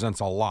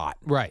represents a lot.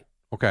 right.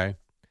 Okay.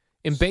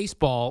 In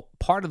baseball,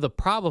 part of the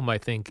problem, I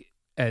think,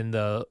 and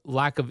the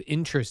lack of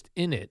interest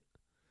in it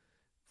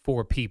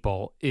for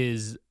people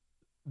is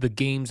the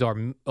games are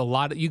a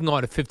lot. You can go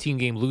on a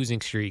 15-game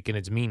losing streak and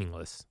it's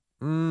meaningless.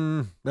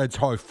 That's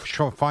hard.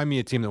 Find me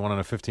a team that went on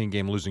a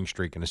 15-game losing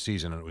streak in a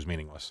season and it was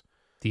meaningless.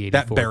 The 84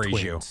 That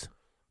buries Twins. you.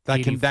 That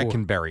 84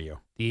 can bury you.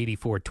 The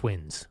 84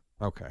 Twins.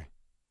 Okay.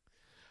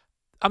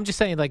 I'm just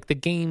saying, like the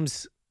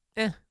games,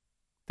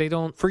 they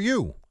don't. For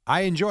you,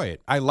 I enjoy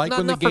it. I like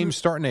when the Not for me. games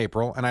start in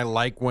April, and I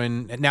like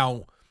when.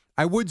 Now,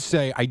 I would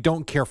say I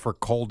don't care for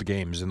cold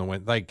games in the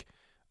winter. Like,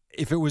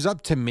 if it was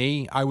up to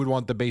me, I would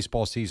want the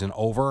baseball season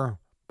over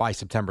by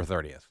September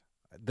 30th.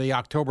 The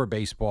October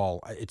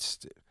baseball,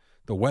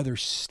 the weather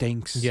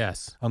stinks.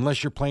 Yes.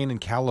 Unless you're playing in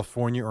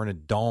California or in a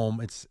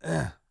dome, it's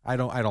I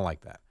don't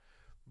like that.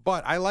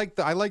 But I like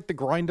the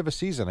grind of a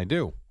season. I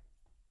do.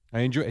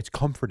 I enjoy. It's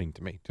comforting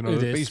to me to know It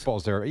that is.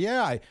 baseball's there.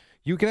 Yeah,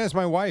 you can ask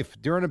my wife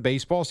during a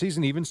baseball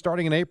season, even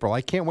starting in April. I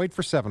can't wait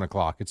for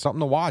 7:00. It's something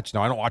to watch.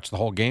 Now I don't watch the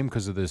whole game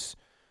because of this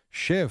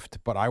shift,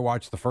 but I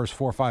watch the first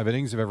 4 or 5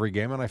 innings of every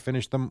game, and I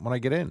finish them when I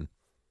get in.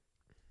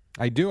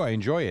 I do. I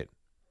enjoy it.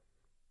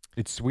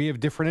 We have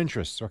different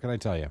interests. What can I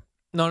tell you?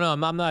 No, I'm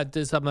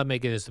not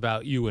making this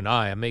about you and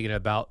I. I'm making it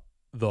about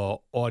the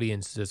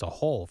audience as a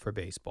whole for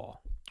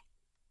baseball.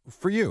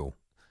 For you,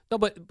 No,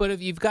 but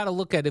if you've got to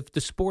look at if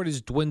the sport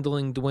is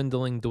dwindling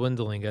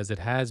as it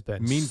has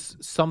been,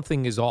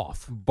 something is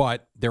off.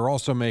 but they're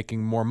also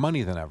making more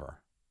money than ever.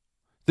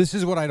 This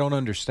is what I don't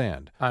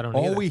understand. I don't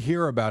All either. we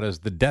hear about is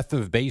the death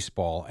of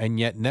baseball, and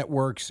yet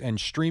networks and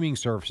streaming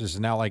services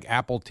now like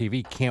Apple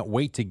TV can't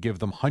wait to give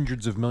them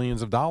hundreds of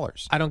millions of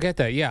dollars. I don't get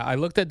that. Yeah, I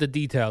looked at the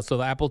details. So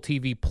the Apple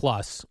TV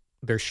Plus,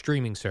 their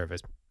streaming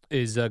service,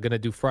 is going to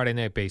do Friday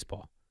Night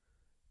Baseball.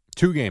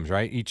 2 games,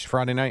 right? Each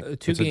Friday night? 2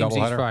 It's a games each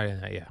doubleheader? Friday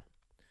night, yeah.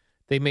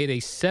 They made a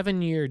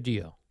 7-year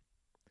deal.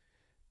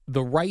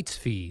 The rights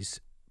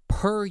fees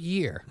per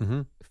year,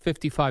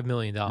 $55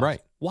 million.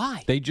 Right.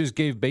 Why? They just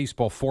gave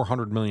baseball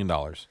 $400 million.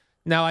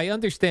 Now, I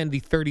understand the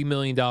 $30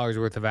 million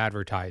worth of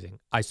advertising,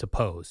 I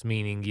suppose,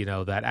 meaning,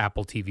 that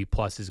Apple TV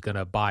Plus is going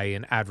to buy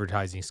an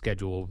advertising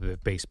schedule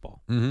with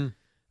baseball. Mm-hmm.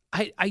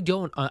 I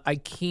don't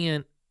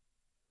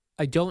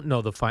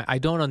know I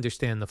don't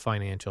understand the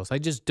financials. I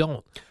just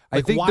don't. I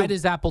Like, think why the-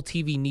 does Apple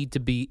TV need to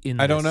be in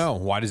I don't this? know.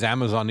 Why does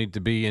Amazon need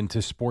to be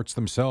into sports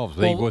themselves?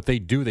 Well- What they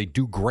do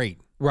great.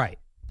 Right.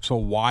 So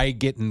why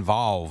get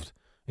involved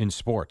in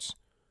sports?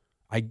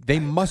 They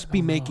must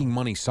be making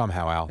money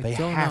somehow, Al. They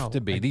don't have know.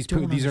 to be. I These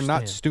don't are not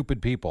understand.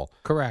 stupid people.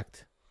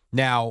 Correct.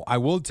 Now, I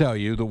will tell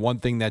you the one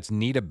thing that's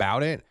neat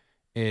about it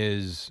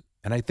is,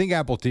 and I think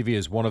Apple TV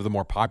is one of the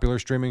more popular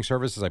streaming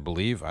services, I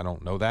believe. I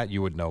don't know that.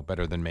 You would know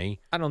better than me.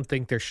 I don't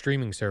think their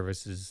streaming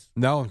services.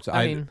 No,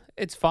 I mean,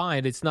 it's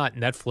fine. It's not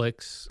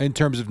Netflix. in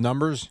terms of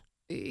numbers,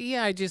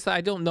 Yeah,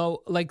 I don't know.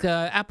 Like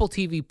Apple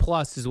TV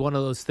Plus is one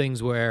of those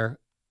things where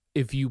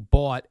if you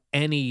bought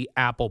any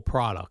Apple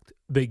product,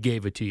 they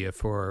gave it to you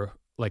for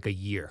like a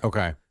year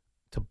okay.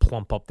 to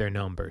plump up their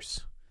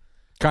numbers.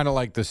 Kind of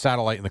like the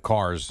satellite in the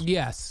cars.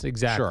 Yes,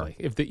 exactly. Sure.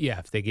 If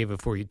they gave it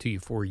to you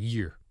for a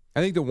year.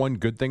 I think the one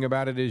good thing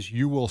about it is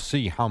you will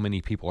see how many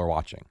people are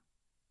watching.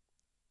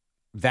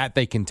 That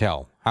they can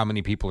tell how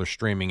many people are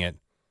streaming it,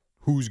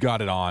 who's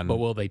got it on. But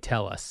will they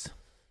tell us?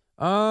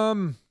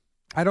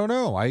 I don't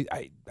know.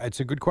 It's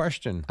a good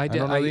question. I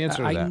don't know the answer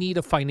to that. I need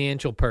a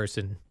financial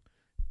person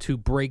to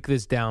break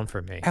this down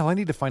for me. Hell, I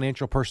need a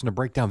financial person to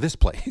break down this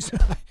place.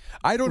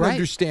 I don't Right.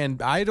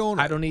 understand. I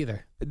don't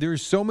either.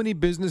 There's so many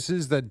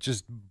businesses that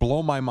just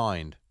blow my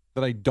mind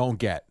that I don't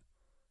get.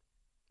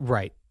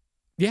 Right.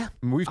 Yeah.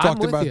 And we've I'm talked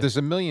with about you. this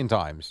a million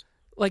times.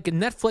 Like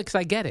Netflix,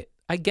 I get it.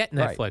 I get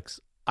Right. Netflix.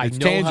 I It's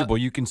know tangible.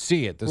 You can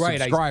see it. The Right,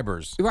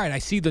 subscribers. Right. I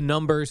see the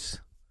numbers.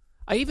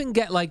 I even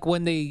get like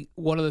when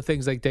one of the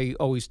things like they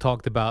always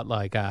talked about,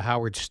 like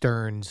Howard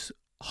Stern's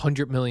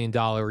 $100 million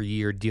a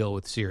year deal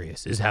with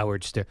Sirius is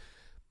Howard Stern.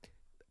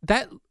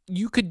 That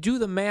you could do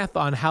the math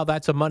on how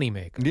that's a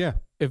moneymaker. Yeah.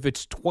 If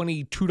it's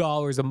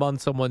 $22 a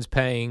month someone's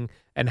paying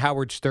and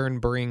Howard Stern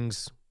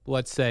brings,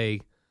 let's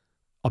say,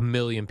 1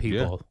 million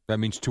people. Yeah. That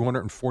means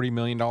 $240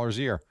 million a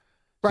year. So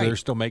Right. they're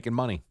still making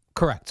money.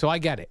 Correct. So I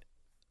get it.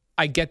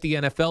 I get the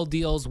NFL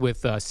deals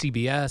with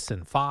CBS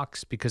and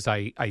Fox because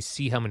I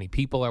see how many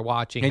people are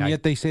watching. And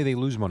yet they say they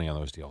lose money on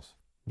those deals.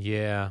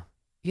 Yeah.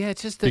 Yeah,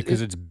 it's just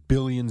Because it's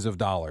billions of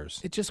dollars.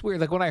 it's just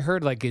weird. Like when I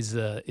heard like is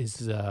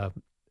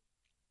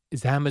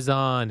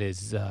Amazon,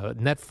 is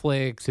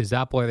Netflix, is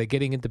Apple, are they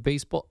getting into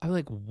baseball? I'm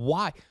like,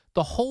 why?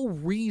 The whole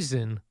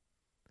reason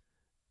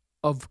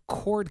of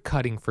cord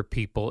cutting for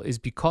people is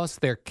because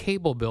their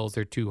cable bills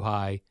are too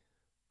high,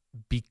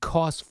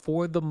 because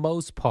for the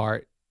most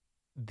part,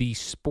 the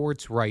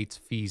sports rights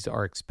fees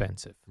are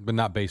expensive. But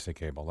not basic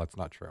cable. That's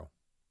not true.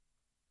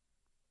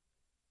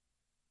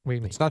 What do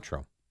you mean? It's not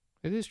true.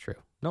 It is true.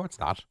 No, it's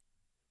not.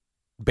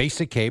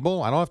 Basic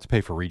cable, I don't have to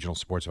pay for regional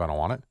sports if I don't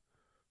want it.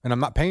 And I'm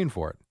not paying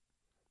for it.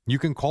 You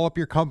can call up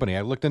your company.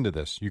 I looked into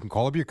this. You can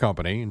call up your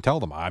company and tell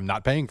them, I'm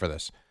not paying for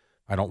this.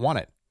 I don't want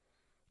it.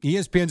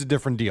 ESPN's a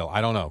different deal.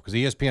 I don't know. Because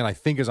ESPN, I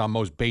think, is on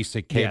most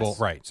basic cable. Yes.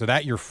 Right. So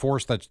that you're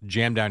forced, that's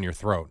jammed down your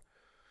throat.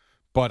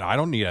 But I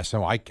don't need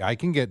SNY. I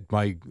can get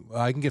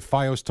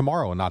Fios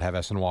tomorrow and not have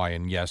SNY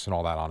and Yes and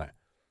all that on it.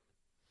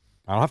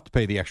 I don't have to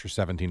pay the extra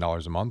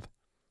 $17 a month.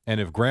 And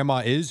if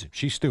grandma is,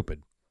 she's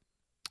stupid.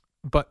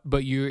 But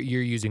you're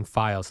using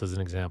Fios as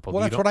an example.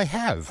 Well, You that's don't- what I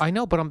have. I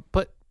know,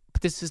 but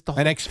this is the whole.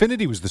 And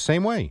Xfinity was the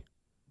same way.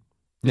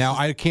 Now,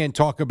 I can't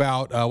talk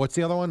about, what's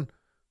the other one?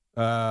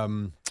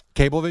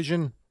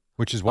 Cablevision,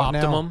 which is what now?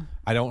 Optimum.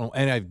 I don't know.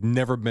 And I've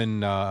never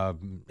been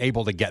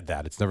able to get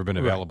that. It's never been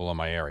available in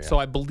my area. So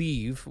I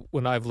believe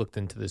when I've looked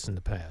into this in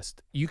the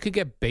past, you could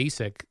get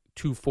basic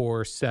 2,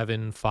 4,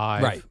 7,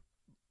 5. Right.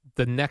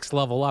 The next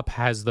level up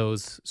has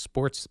those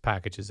sports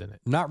packages in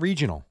it. Not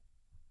regional.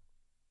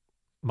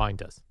 Mine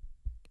does.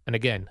 And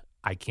again,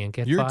 I can't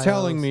get. You're Fios.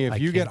 telling me if I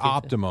you can't get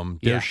Optimum,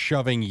 they're Yeah.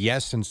 shoving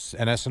Yes and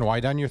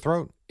SNY down your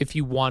throat? If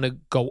you want to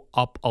go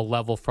up a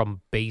level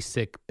from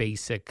basic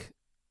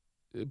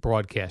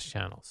broadcast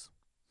channels.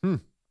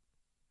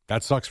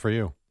 That sucks for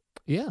you.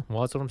 Yeah,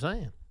 well, that's what I'm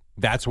saying.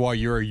 That's why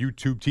you're a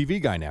YouTube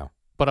TV guy now.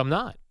 But I'm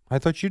not. I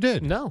thought you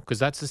did. No, because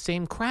that's the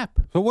same crap.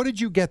 So what did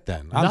you get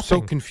then? I'm so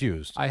Nothing.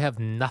 confused. I have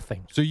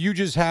nothing. So you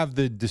just have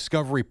the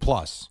Discovery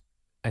Plus.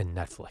 And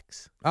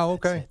Netflix. Oh,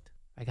 That's okay. it.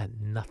 I got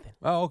nothing.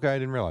 Oh, okay. I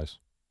didn't realize.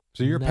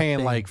 So you're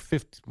paying Nothing. like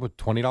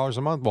 $20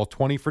 a month? Well,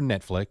 $20 for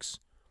Netflix.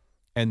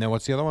 And then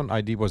what's the other one?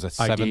 ID was it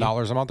ID.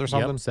 $7 a month or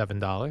something? Yep,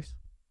 $7.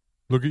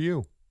 Look at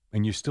you.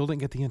 And you still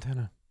didn't get the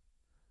antenna.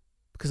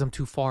 Because I'm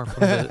too far from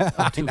the.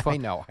 I'm too far. I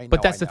know.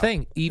 But that's the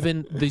thing.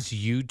 Even this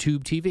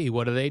YouTube TV,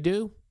 what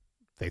do?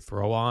 They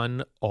throw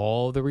on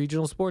all the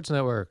regional sports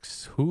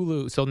networks,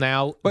 Hulu. So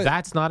now But-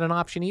 that's not an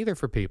option either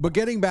for people. But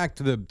getting back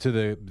to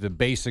the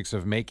basics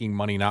of making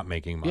money, not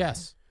making money.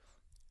 Yes,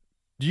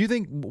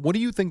 What do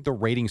you think the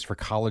ratings for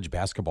college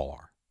basketball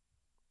are?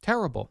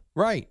 terrible.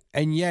 Right.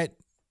 And yet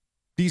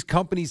these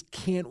companies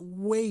can't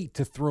wait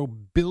to throw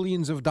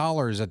billions of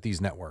dollars at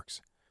these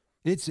networks.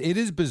 It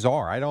is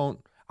bizarre.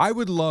 I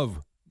would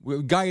love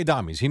Guy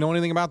Adames. He know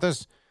anything about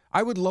this?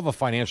 I would love a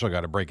financial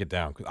guy to break it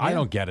down because I Yeah.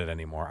 don't get it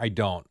anymore. I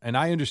don't. And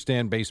I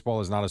understand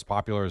baseball is not as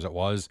popular as it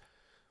was,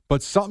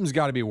 but something's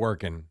got to be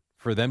working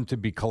for them to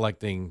be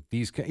collecting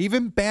these.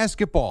 Even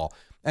basketball,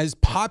 as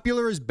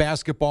popular as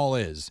basketball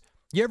is,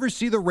 you ever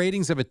see the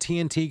ratings of a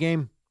TNT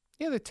game?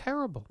 Yeah, they're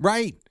terrible.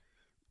 Right.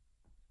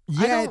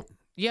 I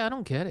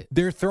don't get it.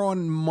 They're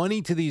throwing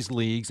money to these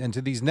leagues and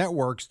to these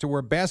networks to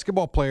where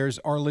basketball players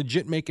are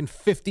legit making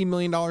 $50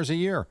 million a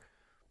year.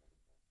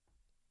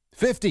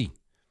 50.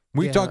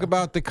 We Yeah. talk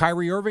about the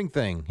Kyrie Irving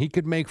thing. He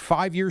could make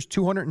 5 years,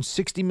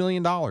 $260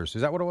 million. Is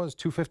that what it was?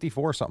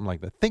 254, something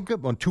like that. Think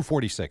of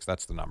 246.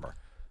 That's the number.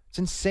 It's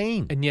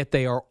insane. And yet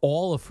they are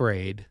all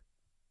afraid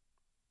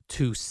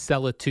to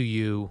sell it to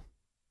you,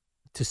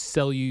 to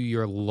sell you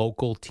your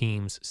local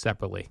teams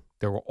separately.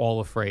 They're all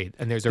afraid,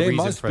 and there's a They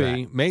reason must for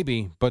be, that.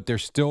 maybe, but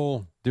there's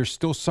still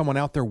someone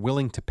out there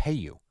willing to pay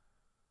you.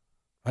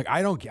 Like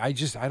I don't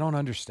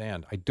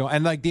understand. I don't,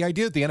 and like the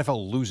idea that the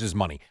NFL loses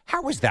money.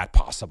 How is that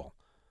possible?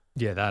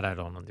 Yeah, that I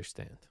don't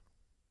understand.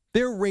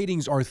 Their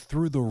ratings are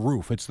through the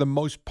roof. It's the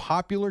most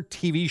popular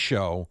TV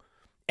show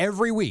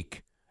every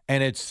week,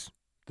 and it's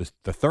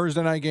the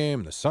Thursday night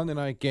game, the Sunday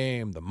night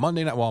game, the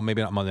Monday night. Well,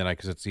 maybe not Monday night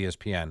because it's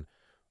ESPN,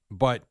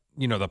 but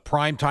you know the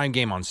primetime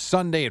game on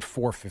Sunday at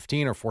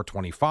 4:15 or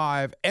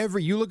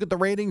 4:25. You look at the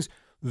ratings;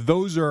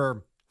 those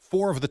are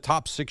 4 of the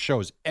top 6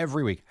 shows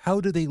every week. How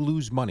do they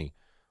lose money?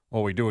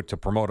 Well, we do it to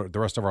promote the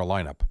rest of our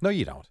lineup. No,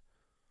 you don't.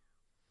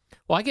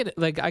 Well, I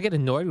get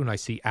annoyed when I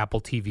see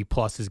Apple TV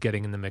Plus is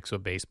getting in the mix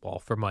with baseball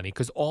for money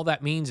because all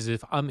that means is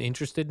if I'm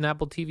interested in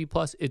Apple TV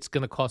Plus, it's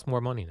going to cost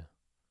more money now.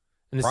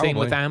 And the same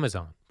with Probably.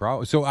 Amazon.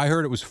 Bro, so I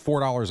heard it was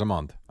 $4 a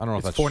month. I don't know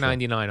It's if that's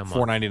 $4.99 a month.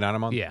 $4.99 a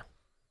month. Yeah,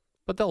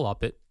 but they'll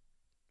up it.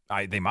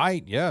 They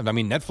might, yeah. I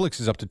mean, Netflix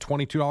is up to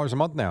 $22 a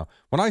month now.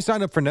 When I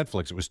signed up for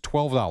Netflix, it was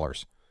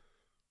 $12.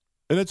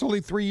 And it's only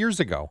 3 years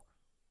ago.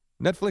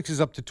 Netflix is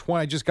up to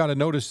 20. I just got a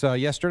notice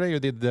yesterday or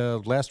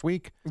the last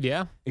week.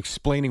 Yeah.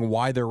 Explaining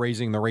why they're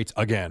raising the rates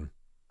again.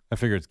 I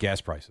figure it's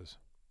gas prices.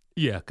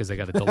 Yeah, because they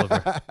got to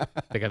deliver.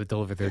 They got to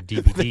deliver their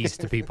DVDs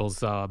to people's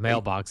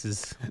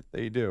mailboxes.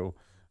 They do.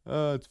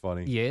 It's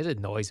funny. Yeah, it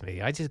annoys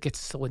me. I just get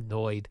so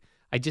annoyed.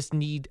 I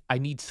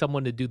need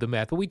someone to do the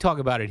math. But we talk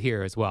about it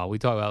here as well. We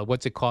talk about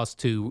what's it cost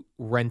to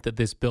rent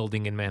this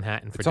building in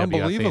Manhattan for It's WFAN.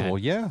 unbelievable,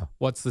 yeah.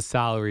 What's the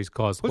salaries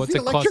cost? What's the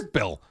electric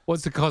bill?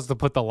 What's it cost to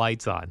put the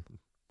lights on?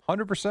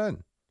 100%.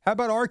 How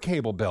about our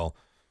cable bill?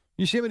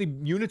 You see how many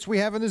units we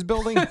have in this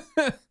building?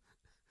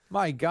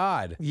 My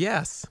God.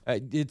 Yes.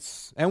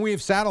 And we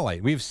have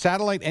satellite. We have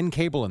satellite and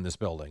cable in this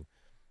building.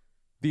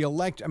 I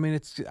mean,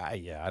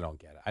 I don't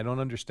get it. I don't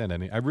understand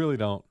any. I really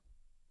don't.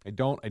 I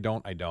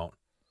don't.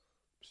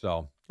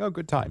 So,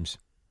 good times.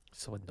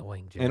 So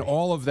annoying, Jerry. And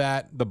all of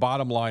that, the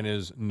bottom line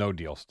is no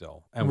deal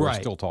still. And we're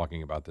Right. still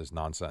talking about this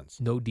nonsense.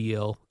 No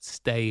deal.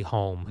 Stay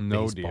home.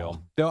 No baseball.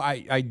 deal. Though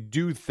I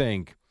do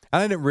think,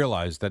 and I didn't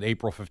realize that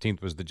April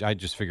 15th was I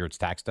just figure it's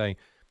tax day,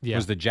 Yeah.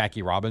 was the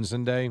Jackie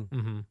Robinson day.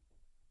 Mm-hmm.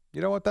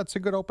 You know what? That's a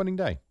good opening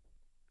day.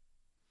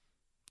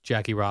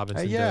 Jackie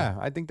Robinson. Yeah,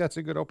 I think that's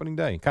a good opening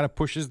day. Kind of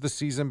pushes the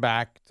season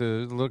back to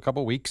a little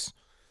couple weeks,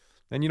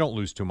 and you don't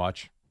lose too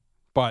much.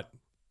 But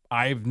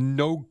I have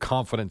no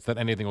confidence that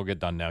anything will get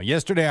done now.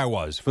 Yesterday I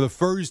was, for the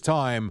first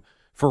time,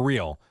 for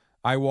real.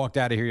 I walked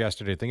out of here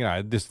yesterday thinking I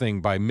had this thing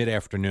by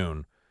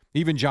mid-afternoon.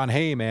 Even John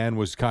Hay, man,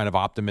 was kind of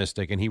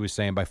optimistic, and he was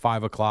saying by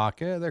 5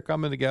 o'clock, yeah, they're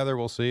coming together,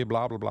 we'll see,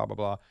 blah, blah, blah, blah,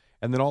 blah.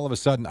 And then all of a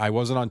sudden, I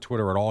wasn't on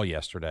Twitter at all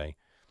yesterday.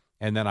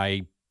 And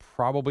then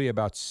probably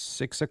about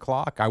 6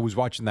 o'clock, I was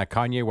watching that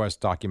Kanye West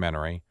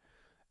documentary,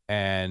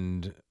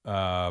 and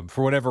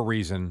for whatever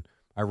reason,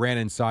 I ran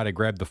inside, I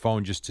grabbed the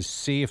phone just to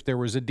see if there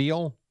was a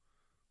deal,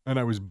 and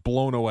I was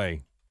blown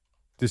away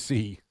to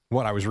see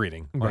what I was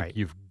reading. Like, Right.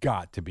 You've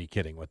got to be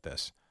kidding with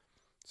this.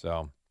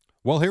 So,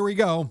 well, here we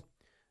go.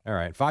 All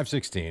right,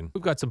 5:16.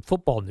 We've got some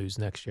football news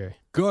next year.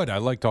 Good. I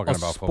like talking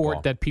about sport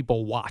football. that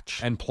people watch.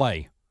 And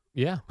play.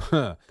 Yeah.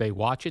 They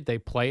watch it, they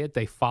play it,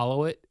 they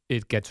follow it.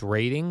 It gets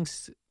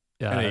ratings.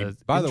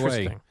 By the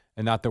way, interesting.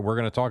 and not that we're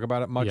going to talk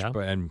about it much, Yeah.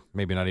 but and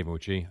maybe not even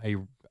with G, a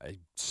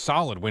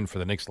solid win for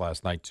the Knicks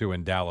last night, too,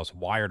 in Dallas,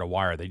 wire to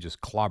wire. They just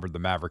clobbered the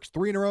Mavericks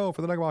 3 in a row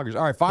for the Knickerbockers.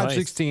 All right,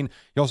 5:16.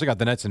 You also got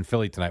the Nets in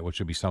Philly tonight, which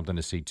would be something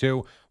to see,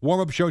 too.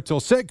 Warm-up show till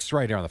 6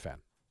 right here on The Fan.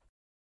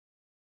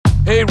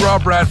 Hey,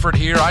 Rob Bradford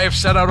here. I have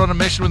set out on a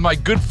mission with my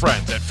good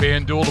friends at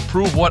FanDuel to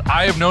prove what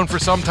I have known for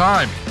some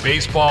time.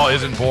 Baseball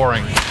isn't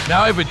boring.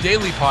 Now I have a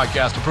daily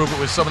podcast to prove it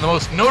with some of the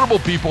most notable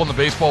people in the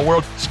baseball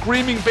world,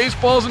 screaming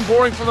baseball isn't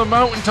boring from the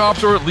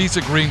mountaintops, or at least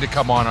agreeing to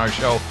come on our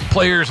show.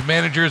 Players,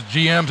 managers,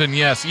 GMs, and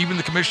yes, even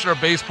the commissioner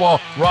of baseball,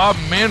 Rob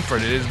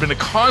Manfred. It has been a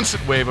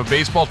constant wave of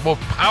baseball's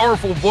most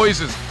powerful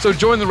voices. So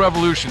join the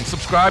revolution.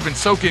 Subscribe and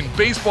soak in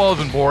Baseball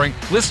Isn't Boring.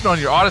 Listen on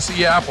your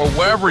Odyssey app or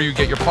wherever you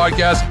get your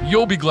podcasts.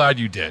 You'll be glad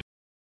you did.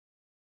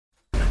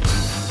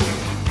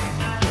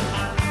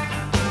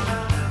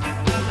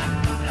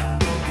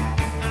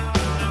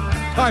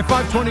 All right,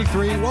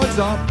 5:23. What's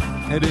up?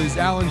 It is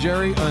Alan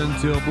Jerry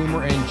until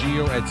Boomer and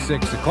Gio at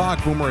 6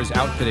 o'clock. Boomer is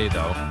out today,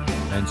 though,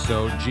 and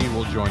so G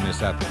will join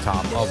us at the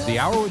top of the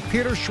hour with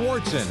Peter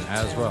Schwartzen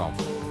as well.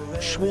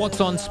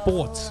 Schwartz on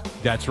sports.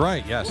 That's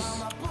right,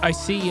 yes. I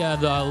see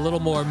the little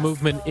more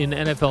movement in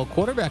NFL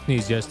quarterback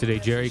news yesterday,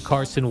 Jerry.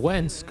 Carson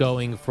Wentz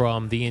going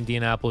from the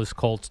Indianapolis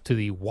Colts to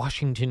the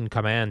Washington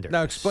Commanders.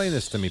 Now, explain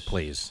this to me,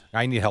 please.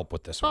 I need help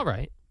with this one. All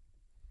right.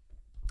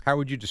 How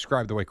would you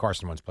describe the way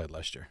Carson Wentz played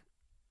last year?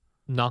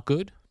 Not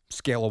good.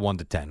 Scale of 1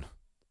 to 10.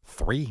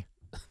 3?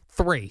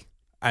 3.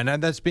 And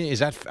is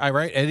that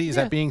right, Eddie? Is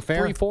that being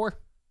fair? 3, 4.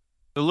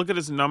 So look at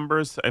his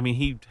numbers. I mean,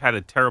 he had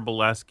a terrible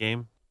last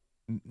game.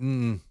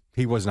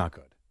 He was not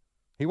good.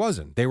 He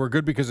wasn't. They were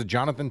good because of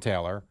Jonathan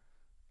Taylor,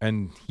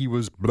 and he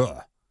was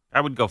blah.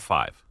 I would go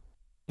 5.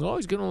 Oh,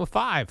 he's giving him a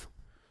 5.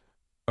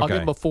 I'll Okay.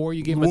 give him a 4.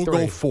 You give him a 3.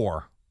 We'll go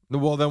 4.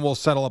 Well, then we'll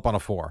settle up on a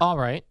 4. All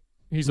right.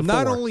 He's a 4.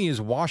 Not only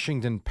is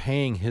Washington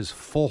paying his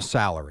full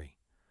salary,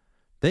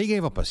 they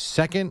gave up a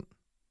second,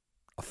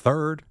 a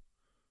third,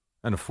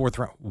 and a 4th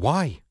round.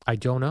 Why? I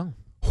don't know.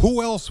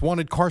 Who else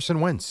wanted Carson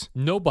Wentz?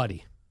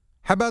 Nobody.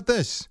 How about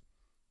this?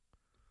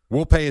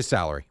 We'll pay his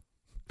salary.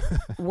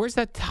 Where's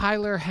that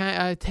Tyler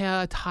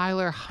Heineke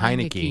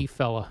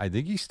fella? I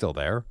think he's still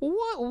there.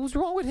 What was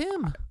wrong with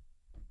him?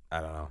 I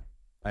don't know.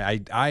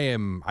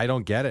 I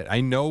don't get it. I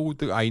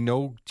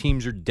know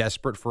teams are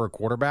desperate for a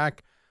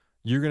quarterback.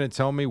 You're going to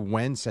tell me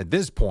Wentz at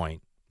this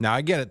point. Now,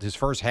 I get it. His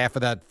first half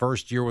of that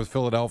first year with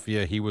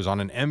Philadelphia, he was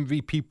on an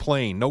MVP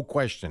plane, no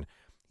question.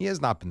 He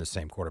has not been the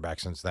same quarterback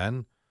since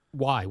then.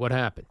 Why? What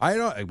happened? I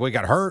don't. Well, he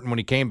got hurt, and when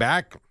he came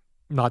back,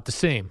 not the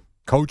same.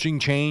 Coaching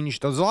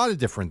changed. There's a lot of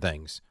different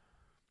things.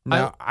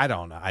 Now, I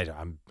don't know. I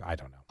don't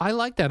know. I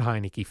like that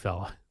Heineke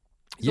fella.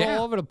 He's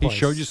all over the place. He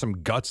showed you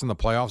some guts in the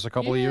playoffs a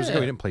couple of years ago.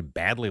 Yeah. He didn't play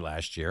badly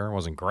last year. It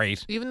wasn't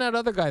great. Even that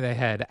other guy they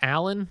had,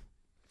 Allen.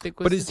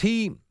 But is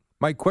he?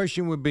 My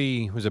question would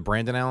be, was it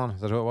Brandon Allen?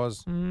 Is that who it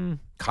was?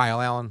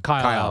 Kyle Allen?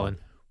 Kyle Allen.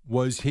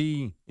 Is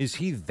he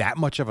that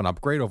much of an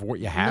upgrade over what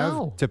you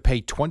have to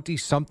pay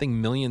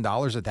 $20-something million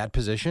at that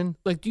position?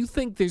 Like, do you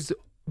think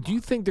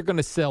they're going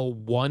to sell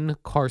one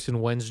Carson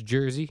Wentz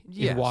jersey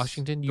in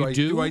Washington? You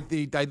do? I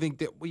think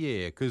that,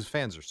 because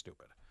fans are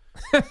stupid.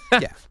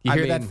 Yeah. You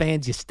hear that,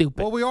 fans? You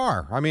stupid. Well, we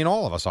are. I mean,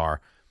 all of us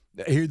are.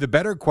 Here, the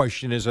better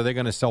question is, are they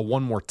going to sell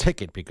one more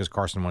ticket because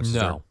Carson Wentz is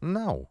there?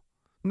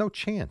 No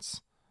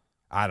chance.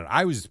 I don't know.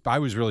 I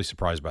was really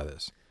surprised by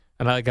this.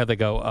 And I like how they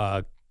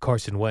go,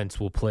 Carson Wentz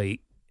will play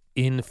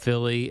in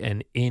Philly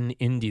and in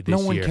Indy this year.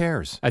 No one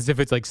cares. As if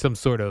it's like some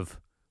sort of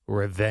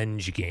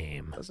revenge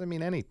game. Doesn't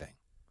mean anything.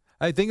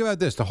 I think about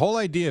this. The whole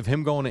idea of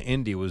him going to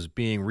Indy was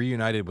being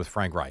reunited with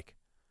Frank Reich.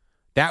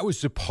 That was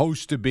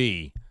supposed to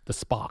be the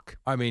Spock.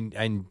 I mean,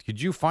 and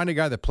could you find a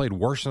guy that played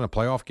worse in a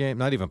playoff game?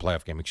 Not even a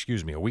playoff game,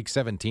 excuse me, a Week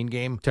 17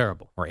 game?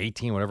 Terrible. Or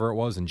 18, whatever it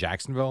was, in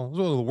Jacksonville? It was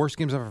one of the worst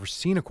games I've ever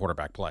seen a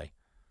quarterback play.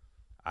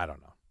 I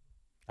don't know.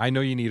 I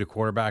know you need a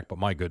quarterback, but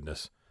my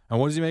goodness. And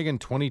what is he making?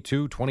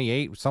 22,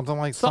 28, something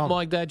like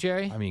that,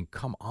 Jerry. I mean,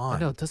 come on. I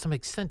know, it doesn't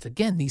make sense.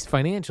 Again, these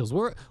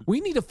financials. We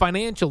need a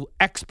financial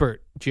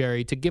expert,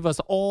 Jerry, to give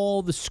us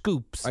all the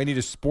scoops. I need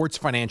a sports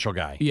financial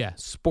guy. Yeah,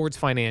 sports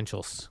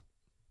financials.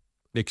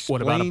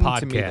 Explain what about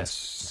a podcast?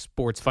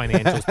 Sports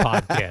Financials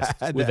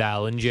Podcast with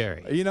Al and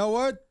Jerry. You know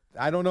what?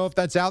 I don't know if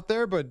that's out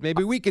there, but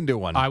maybe we can do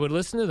one. I would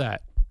listen to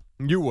that.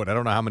 You would. I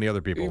don't know how many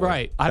other people would.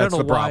 Right. I don't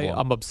know why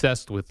I'm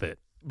obsessed with it,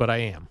 but I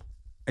am.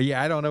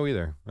 Yeah, I don't know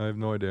either. I have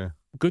no idea.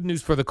 Good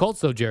news for the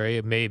Colts, though,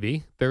 Jerry.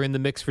 Maybe they're in the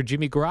mix for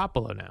Jimmy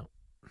Garoppolo now.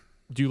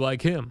 Do you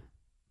like him?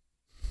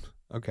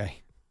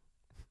 Okay.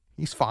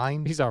 He's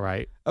fine. He's all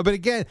right. But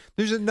again,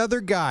 there's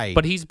another guy.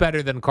 But he's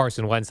better than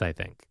Carson Wentz, I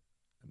think.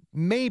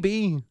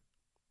 Maybe.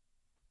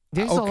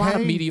 There's a lot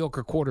of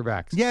mediocre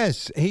quarterbacks.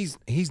 Yes, he's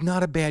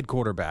not a bad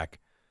quarterback.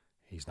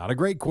 He's not a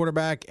great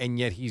quarterback, and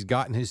yet he's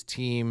gotten his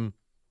team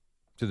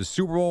to the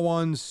Super Bowl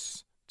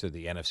once, to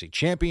the NFC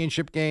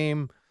Championship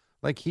game.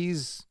 Like,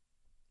 he's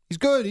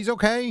good. He's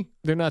okay.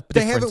 They're not. But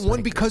they haven't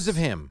won because of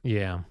him.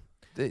 Yeah.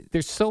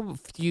 There's so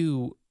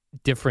few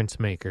difference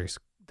makers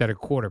that are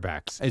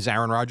quarterbacks. Is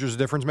Aaron Rodgers a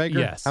difference maker?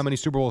 Yes. How many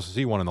Super Bowls has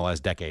he won in the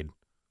last decade?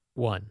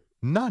 One.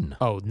 None.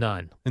 Oh,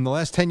 none. In the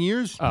last 10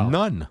 years? Oh.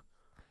 None.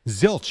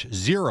 Zilch.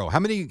 Zero. How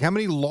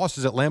many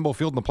losses at Lambeau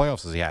Field in the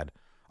playoffs has he had?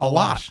 A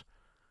lot.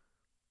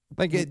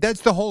 Like,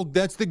 that's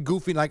the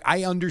goofy. Like,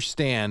 I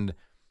understand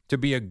to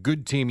be a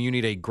good team, you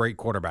need a great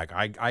quarterback.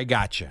 I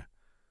got you.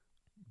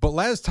 But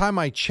last time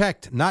I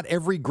checked, not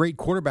every great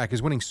quarterback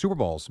is winning Super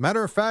Bowls.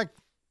 Matter of fact,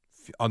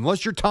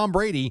 unless you're Tom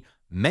Brady,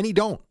 many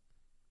don't.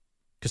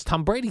 Because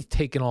Tom Brady's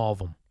taken all of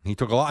them. He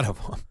took a lot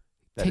of them.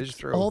 That is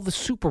true. All the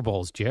Super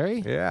Bowls,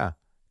 Jerry. Yeah.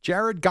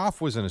 Jared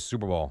Goff was in a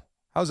Super Bowl.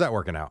 How's that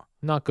working out?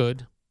 Not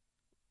good.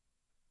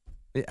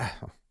 Yeah.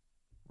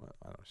 Well,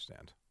 I don't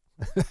understand.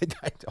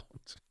 I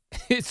don't.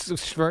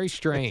 It's very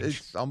strange.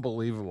 It's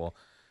unbelievable.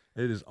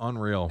 It is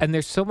unreal. And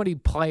there's so many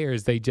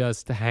players they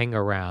just hang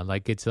around.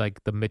 Like, it's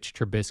like the Mitch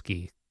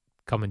Trubisky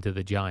coming to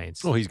the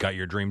Giants. Well, he's got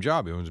your dream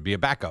job. He wants to be a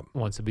backup.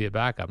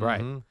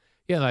 Right.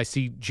 Yeah, and I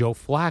see Joe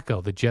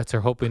Flacco. The Jets are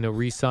hoping to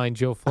re-sign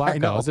Joe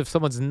Flacco as if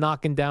someone's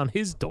knocking down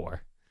his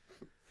door.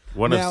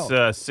 One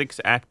of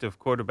 6 active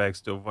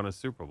quarterbacks to have won a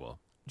Super Bowl.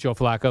 Joe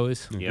Flacco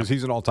is? Because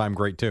he's an all-time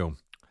great, too.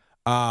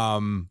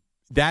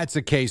 That's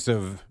a case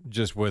of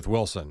just with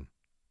Wilson.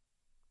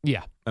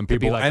 Yeah. And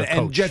people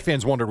and Jet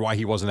fans wondered why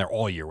he wasn't there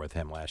all year with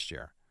him last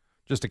year.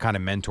 Just to kind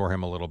of mentor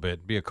him a little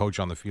bit, be a coach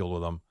on the field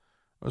with him.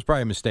 It was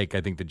probably a mistake,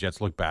 I think the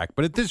Jets look back.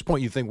 But at this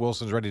point, you think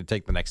Wilson's ready to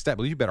take the next step.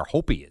 Well, you better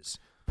hope he is.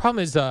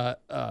 Problem is,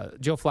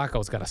 Joe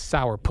Flacco's got a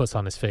sour puss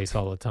on his face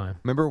all the time.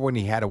 Remember when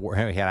he had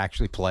to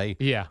actually play?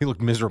 Yeah. He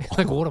looked miserable.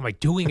 Like, what am I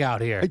doing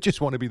out here? I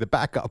just want to be the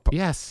backup.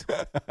 Yes.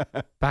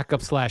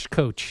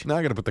 Backup/coach. Now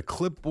I got to put the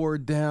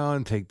clipboard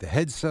down, take the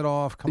headset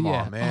off. Come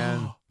on,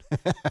 man.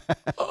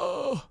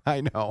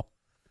 I know.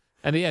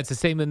 And yeah, it's the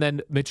same. And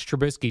then Mitch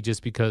Trubisky,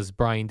 just because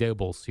Brian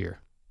Daboll's here.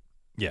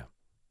 Yeah.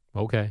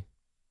 Okay.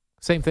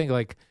 Same thing.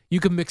 Like, you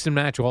can mix and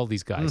match all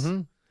these guys.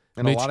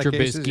 Mm-hmm. Mitch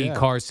Trubisky,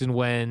 Carson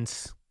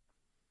Wentz.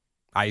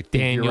 I think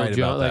Daniel you're right Jones,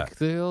 about that. like,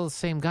 they're all the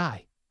same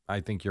guy. I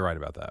think you're right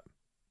about that.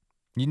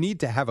 You need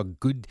to have a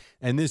good,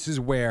 and this is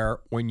where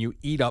when you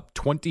eat up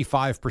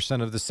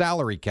 25% of the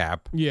salary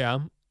cap,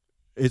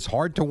 it's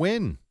hard to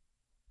win.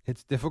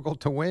 It's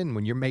difficult to win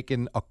when you're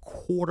making a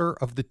quarter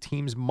of the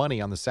team's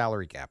money on the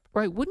salary cap.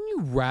 Right. Wouldn't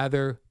you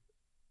rather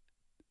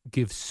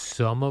give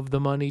some of the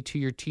money to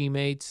your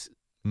teammates?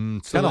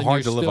 It's kind of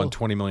hard to live on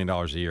 $20 million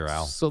a year,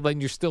 Al. So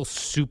then you're still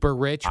super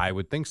rich. I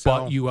would think so.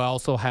 But you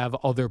also have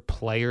other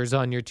players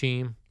on your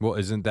team. Well,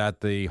 isn't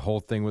that the whole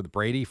thing with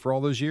Brady for all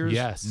those years?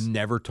 Yes.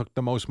 Never took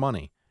the most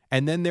money.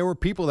 And then there were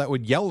people that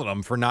would yell at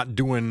him for not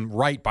doing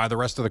right by the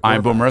rest of the quarterback.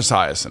 I'm Boomer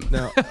Esiason.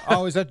 No.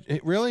 Oh, is that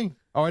really?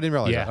 Oh, I didn't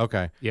realize that.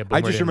 Okay. Yeah, Boomer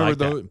I just remember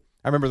those.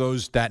 I remember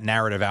that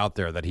narrative out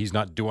there that he's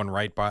not doing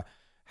right by.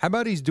 How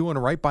about he's doing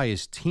right by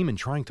his team and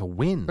trying to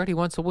win? Brady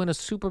wants to win a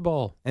Super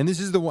Bowl. And this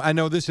is I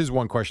know this is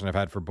one question I've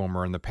had for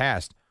Boomer in the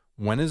past.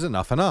 When is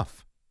enough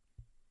enough?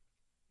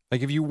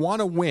 Like, if you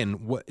want to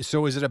win,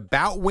 so is it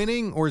about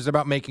winning or is it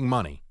about making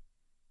money?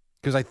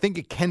 Because I think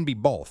it can be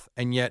both.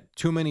 And yet,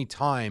 too many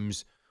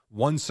times,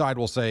 one side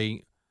will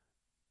say,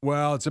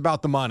 well, it's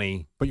about the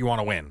money, but you want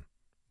to win.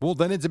 Well,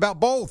 then it's about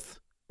both.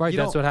 Right,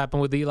 that's what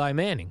happened with Eli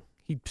Manning.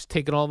 He's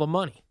taking all the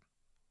money.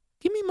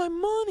 Give me my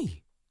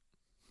money.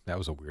 That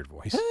was a weird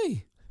voice.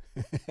 Hey,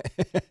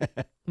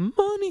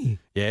 money.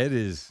 Yeah, it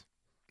is.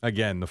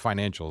 Again, the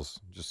financials,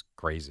 just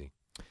crazy.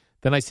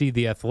 Then I see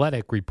The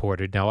Athletic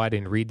reported. Now, I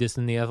didn't read this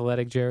in The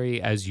Athletic,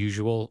 Jerry. As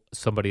usual,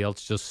 somebody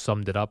else just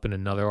summed it up in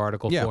another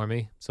article for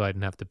me, so I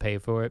didn't have to pay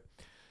for it.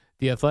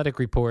 The Athletic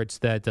reports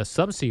that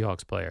some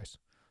Seahawks players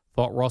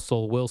thought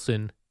Russell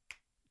Wilson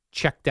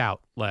checked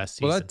out last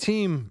season. Well, that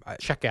team...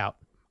 Check out.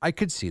 I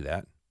could see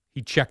that.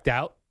 He checked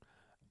out?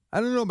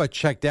 I don't know about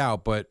checked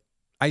out, but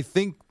I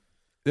think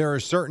there are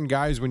certain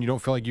guys when you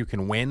don't feel like you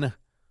can win,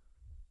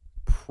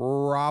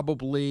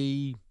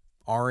 probably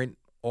aren't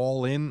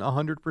all in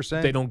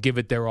 100%. They don't give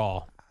it their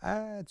all.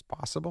 It's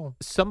possible.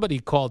 Somebody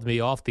called me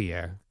off the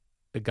air,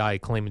 a guy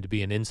claiming to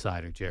be an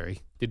insider, Jerry.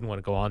 Didn't want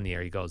to go on the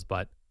air, he goes,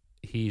 but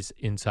his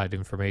inside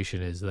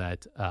information is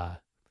that...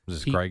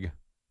 Was this Craig?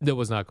 That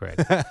was not Craig.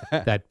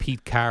 That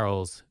Pete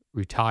Carroll's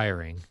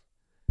retiring,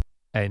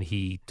 and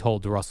he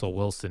told Russell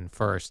Wilson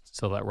first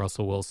so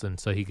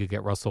he could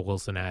get Russell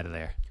Wilson out of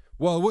there.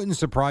 Well, it wouldn't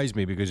surprise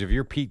me because if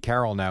you're Pete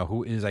Carroll now,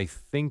 who is, I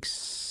think,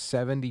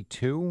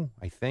 72,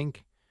 I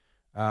think.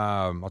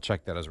 I'll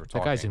check that as we're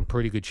talking. That guy's in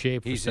pretty good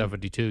shape for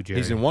 72, Jerry.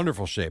 He's in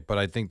wonderful shape, but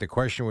I think the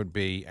question would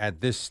be, at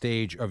this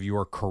stage of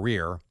your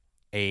career,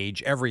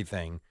 age,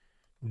 everything,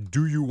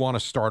 do you want to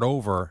start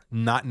over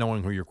not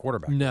knowing who your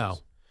quarterback is? No.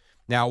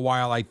 Now,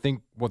 while I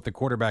think what the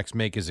quarterbacks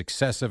make is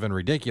excessive and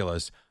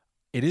ridiculous,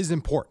 it is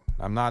important.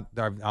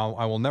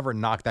 I will never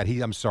knock that.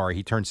 I'm sorry,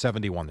 he turned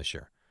 71 this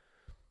year.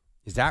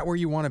 Is that where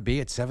you want to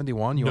be at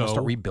 71? You want to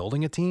start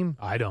rebuilding a team?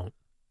 I don't.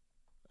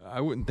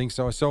 I wouldn't think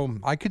so. So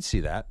I could see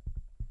that.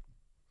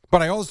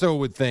 But I also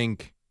would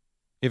think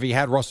if he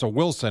had Russell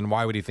Wilson,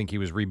 why would he think he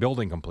was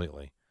rebuilding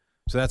completely?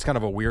 So that's kind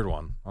of a weird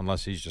one,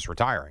 unless he's just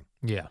retiring.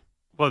 Yeah.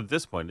 Well, at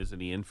this point, isn't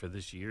he in for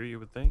this year, you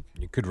would think?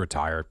 You could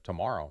retire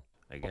tomorrow.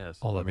 I guess.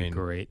 Oh, that'd be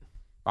great.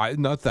 I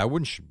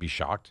wouldn't be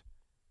shocked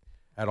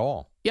at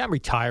all. Yeah, I'm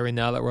retiring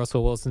now that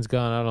Russell Wilson's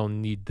gone. I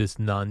don't need this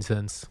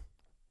nonsense.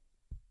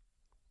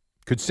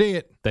 Could see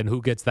it. Then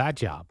who gets that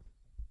job?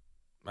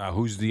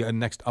 Who's the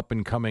next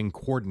up-and-coming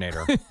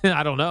coordinator?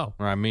 I don't know.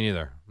 Me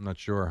neither. I'm not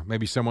sure.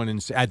 Maybe someone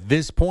at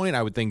this point,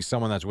 I would think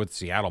someone that's with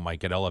Seattle might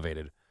get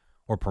elevated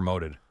or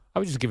promoted. I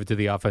would just give it to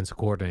the offensive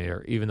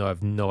coordinator, even though I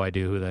have no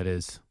idea who that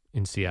is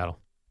in Seattle.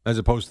 As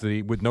opposed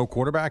to with no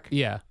quarterback?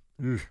 Yeah.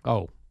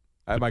 Oh.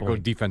 I might go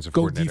defensive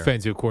coordinator. Go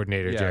defensive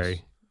coordinator, yes.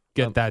 Jerry.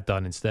 Get that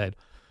done instead.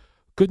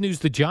 Good news,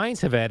 the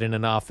Giants have added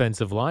an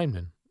offensive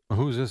lineman.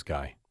 Who's this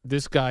guy?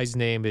 This guy's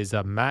name is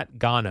Matt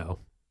Gano.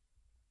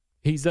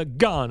 He's a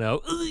Gano.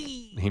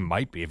 He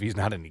might be if he's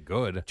not any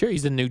good. Sure,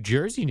 he's a New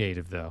Jersey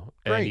native, though.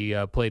 Great. And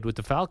he played with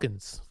the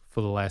Falcons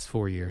for the last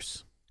 4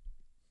 years.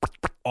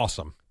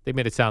 Awesome. They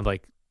made it sound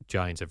like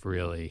Giants have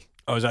really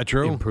is that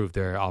true? Improved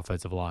their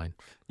offensive line.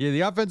 Yeah,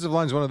 the offensive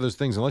line is one of those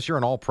things, unless you're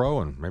an all-pro,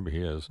 and maybe he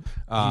is. He's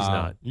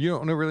not. You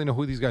don't really know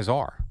who these guys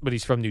are. But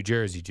he's from New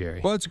Jersey, Jerry.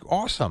 Well, it's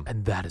awesome.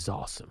 And that is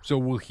awesome. So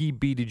will he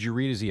be, did you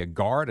read, is he a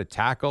guard, a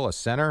tackle, a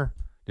center?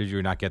 Did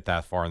you not get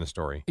that far in the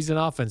story? He's an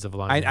offensive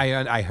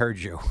lineman. I heard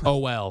you.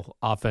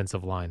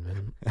 Offensive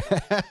lineman.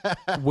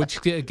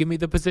 Give me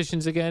the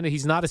positions again.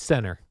 He's not a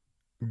center.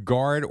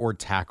 Guard or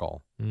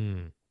tackle.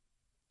 They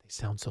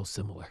sound so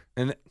similar.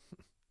 And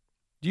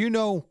do you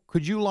know,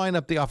 could you line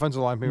up the offensive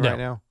lineman right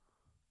now?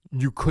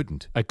 You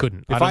couldn't. I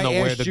couldn't. I don't know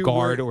where the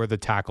guard or the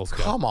tackles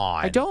go. Come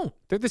on. I don't.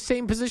 They're the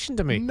same position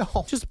to me. No.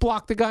 Just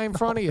block the guy in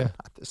front of you.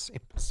 Not the same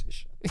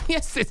position.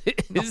 Yes, it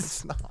is. No,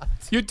 it's not.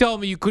 You're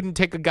telling me you couldn't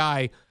take a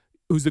guy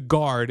who's a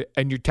guard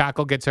and your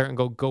tackle gets hurt and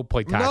go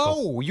play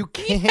tackle? No, you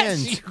can't.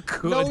 Yes, you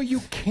could. No,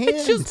 you can't.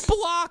 It's just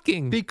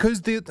blocking.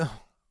 Because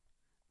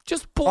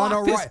just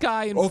block this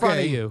guy in front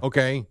of you.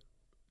 Okay.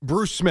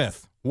 Bruce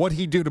Smith, what'd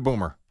he do to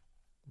Boomer?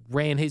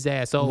 Ran his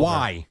ass over.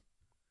 Why?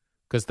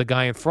 Because the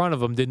guy in front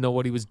of him didn't know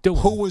what he was doing.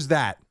 Who was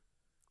that?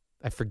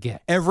 I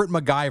forget. Everett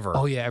MacGyver.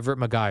 Oh, yeah, Everett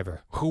MacGyver.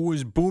 Who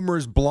was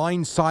Boomer's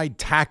blindside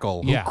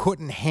tackle who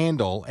couldn't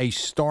handle a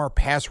star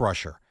pass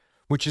rusher,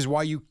 which is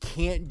why you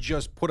can't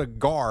just put a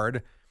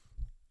guard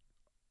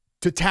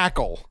to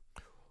tackle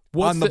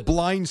on the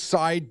blind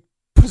side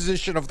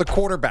position of the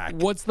quarterback.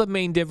 What's the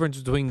main difference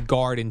between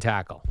guard and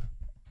tackle,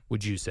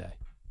 would you say?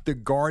 The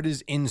guard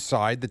is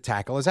inside, the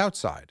tackle is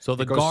outside. So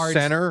the guard,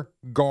 center,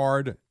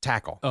 guard,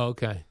 tackle. Oh,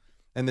 okay.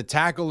 And the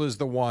tackle is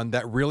the one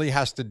that really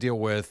has to deal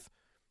with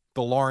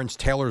the Lawrence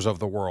Taylors of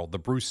the world, the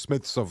Bruce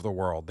Smiths of the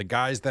world, the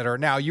guys that are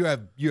now you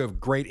have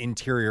great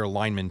interior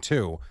linemen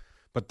too,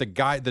 but the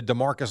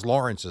DeMarcus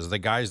Lawrences, the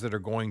guys that are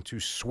going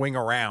to swing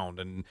around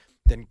and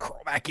then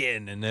curl back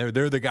in, and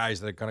they're the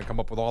guys that are going to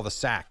come up with all the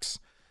sacks.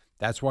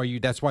 That's why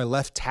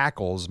left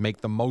tackles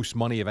make the most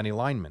money of any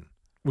lineman.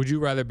 Would you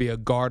rather be a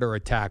guard or a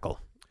tackle?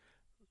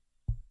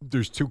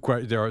 There's two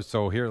questions there.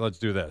 So here, let's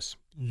do this.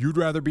 You'd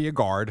rather be a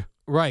guard.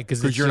 Right,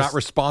 because you're not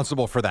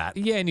responsible for that.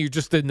 Yeah, and you're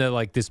just in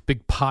this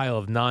big pile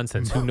of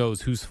nonsense. Who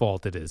knows whose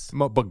fault it is?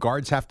 But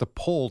guards have to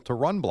pull to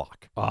run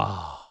block.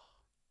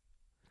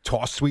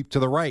 Toss sweep to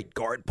the right.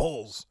 Guard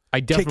pulls.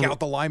 Kick out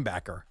the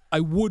linebacker. I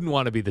wouldn't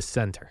want to be the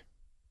center.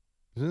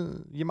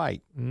 You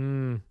might.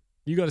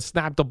 You got to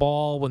snap the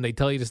ball when they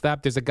tell you to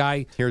snap. There's a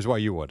guy. Here's why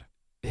you would.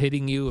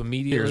 Hitting you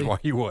immediately. Here's why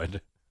you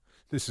would.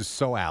 This is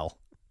so Al.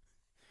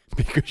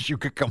 Because you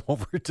could come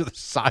over to the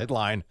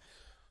sideline.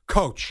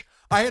 Coach,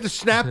 I had to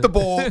snap the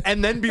ball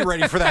and then be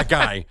ready for that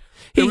guy.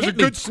 It was a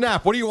good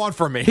snap. What do you want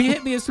from me? He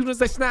hit me as soon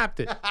as I snapped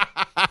it.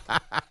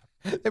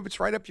 It's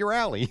right up your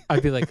alley.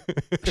 I'd be like,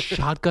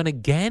 shotgun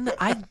again?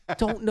 I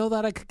don't know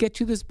that I could get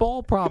you this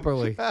ball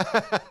properly.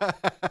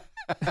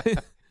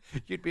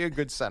 You'd be a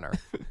good center.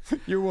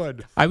 You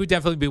would. I would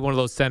definitely be one of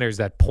those centers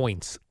that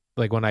points.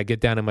 Like when I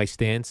get down in my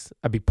stance,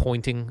 I'd be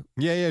pointing.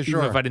 Yeah, sure.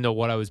 Even if I didn't know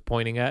what I was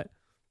pointing at,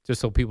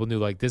 just so people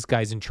knew, this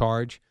guy's in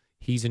charge.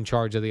 He's in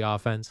charge of the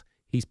offense.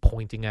 He's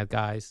pointing at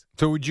guys.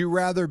 So would you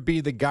rather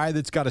be the guy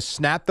that's got to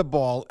snap the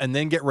ball and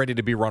then get ready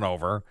to be run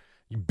over?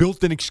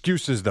 Built-in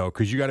excuses, though,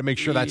 because you got to make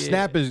sure that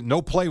snap is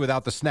no play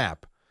without the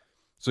snap.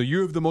 So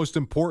you have the most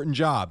important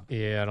job.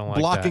 Yeah, I don't like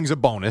Blocking's that. a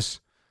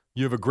bonus.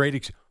 You have a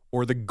great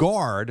or the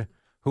guard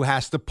who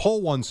has to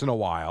pull once in a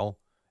while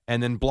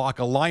and then block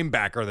a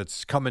linebacker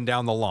that's coming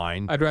down the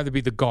line. I'd rather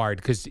be the guard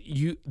because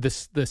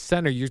the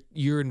center,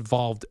 you're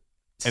involved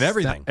in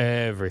everything.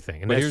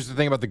 Everything. And but here's the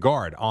thing about the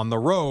guard. On the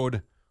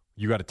road,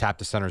 you got to tap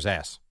the center's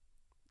ass.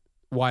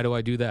 Why do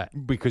I do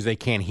that? Because they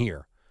can't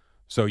hear.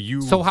 So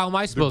how am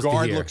I supposed to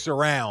hear? The guard looks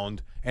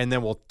around and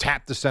then we'll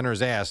tap the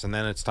center's ass and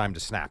then it's time to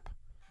snap.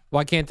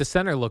 Why can't the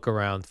center look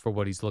around for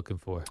what he's looking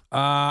for?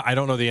 I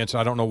don't know the answer.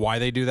 I don't know why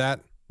they do that.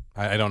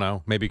 I don't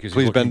know. Maybe because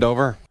Please bend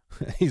over.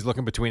 He's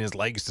looking between his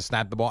legs to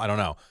snap the ball. I don't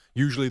know.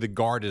 Usually the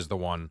guard is the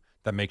one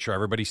that makes sure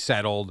everybody's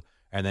settled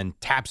and then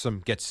taps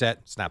them, gets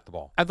set, snap the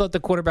ball. I thought the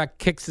quarterback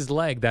kicks his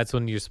leg. That's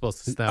when you're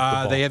supposed to snap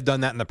the ball. They have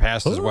done that in the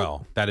past as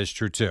well. That is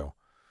true too.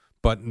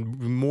 But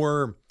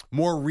more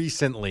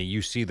recently,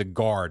 you see the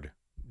guard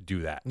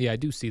do that. Yeah, I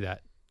do see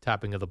that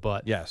tapping of the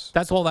butt. Yes.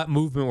 That's all that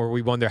movement where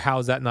we wonder, how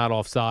is that not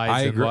offsides?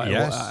 I agree.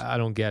 Yes. I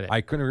don't get it.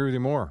 I couldn't agree with you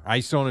more. I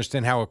still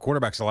understand how a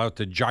quarterback's allowed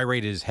to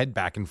gyrate his head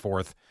back and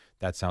forth.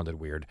 That sounded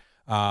weird.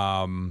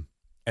 And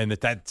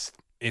that's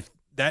if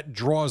that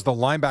draws the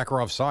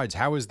linebacker off sides,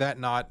 how is that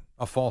not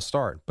a false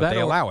start? But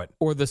they allow it.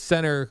 Or the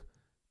center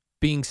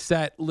being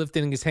set,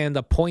 lifting his hand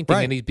up, pointing,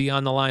 and he's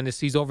beyond the line as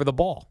he's over the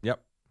ball.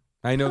 Yep.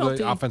 I know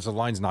the offensive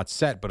line's not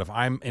set, but if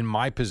I'm in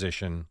my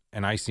position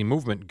and I see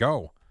movement,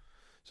 go.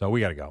 So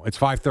we got to go. It's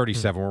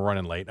 5:37. We're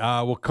running late.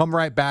 We'll come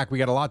right back. We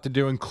got a lot to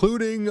do,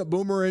 including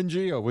Boomer and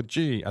Gio with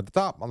G at the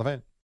top on the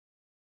Fan.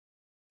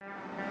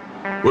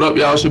 What up,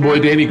 y'all? It's your boy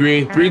Danny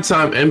Green,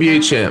 3-time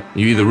NBA champ.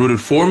 You either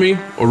rooted for me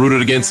or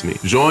rooted against me.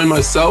 Join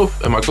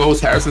myself and my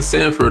co-host Harrison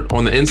Sanford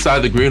on the Inside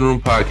the Green Room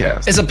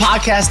podcast. It's a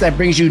podcast that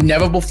brings you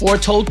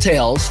never-before-told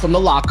tales from the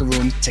locker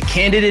room to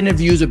candid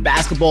interviews with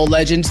basketball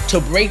legends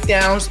to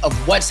breakdowns of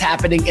what's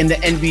happening in the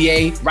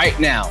NBA right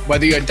now.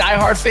 Whether you're a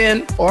diehard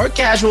fan or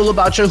casual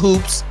about your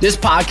hoops, this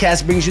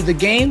podcast brings you the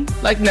game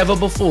like never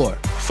before.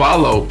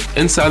 Follow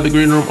Inside the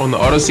Green Room on the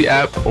Odyssey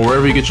app or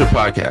wherever you get your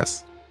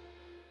podcasts.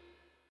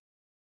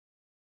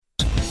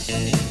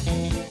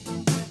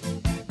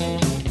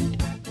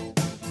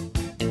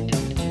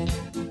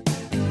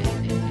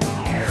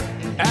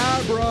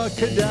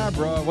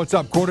 Abracadabra. What's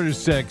up?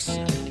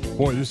 5:45.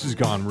 Boy, this has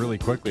gone really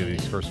quickly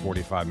these first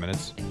 45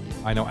 minutes.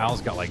 I know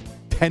Al's got like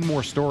 10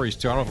 more stories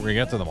too. I don't know if we're going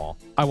to get to them all.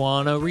 I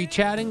want to reach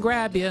out and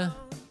grab you.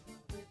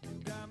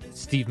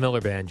 Steve Miller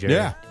Band, Jerry.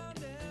 Yeah.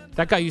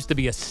 That guy used to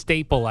be a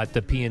staple at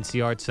the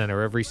PNC Arts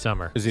Center every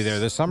summer. Is he there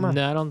this summer?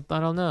 No, I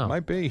don't know.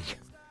 Might be.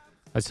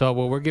 I saw,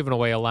 we're giving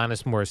away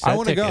Alanis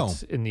Morissette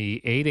tickets in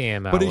the 8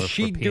 a.m. hour. But is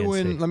she for PNC.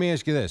 doing, let me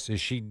ask you this, is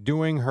she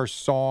doing her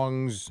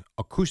songs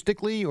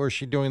acoustically or is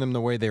she doing them the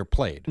way they're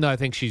played? No, I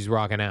think she's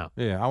rocking out.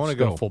 Yeah, I want to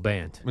go go. Full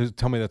band.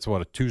 Tell me that's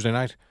what, a Tuesday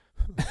night?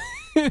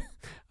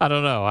 I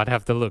don't know. I'd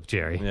have to look,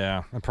 Jerry.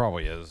 Yeah, it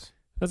probably is.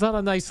 That's not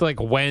a nice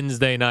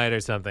Wednesday night or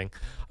something.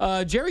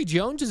 Jerry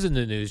Jones is in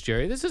the news,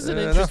 Jerry. This is an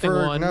interesting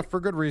one. Not for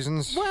good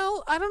reasons.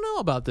 Well, I don't know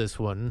about this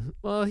one.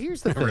 Well,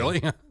 here's the thing.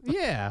 Really?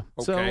 Yeah.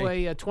 Okay. So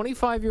a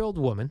 25-year-old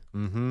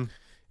woman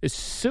is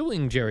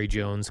suing Jerry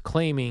Jones,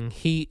 claiming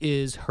he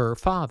is her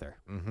father.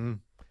 Mm-hmm.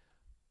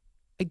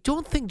 I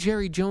don't think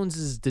Jerry Jones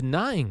is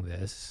denying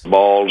this.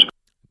 Balls.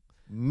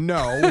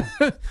 No.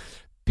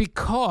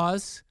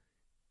 Because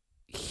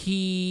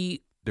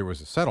there was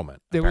a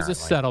settlement. There was a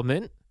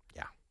settlement.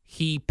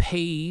 He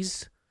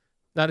paid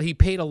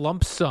a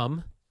lump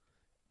sum,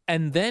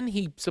 and then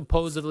he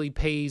supposedly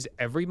pays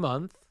every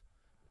month,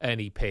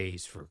 and he paid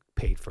for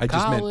college. I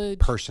just meant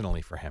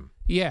personally for him.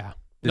 Yeah.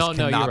 This you're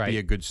cannot right. be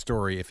a good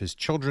story if his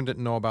children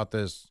didn't know about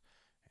this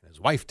and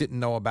his wife didn't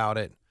know about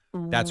it.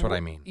 That's what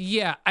I mean.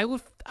 Yeah, I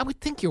would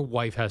think your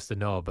wife has to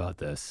know about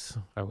this.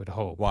 I would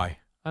hope. Why?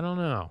 I don't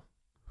know.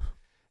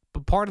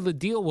 But part of the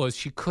deal was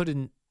she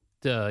couldn't,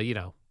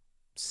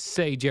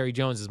 say Jerry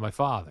Jones is my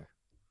father.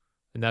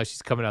 And now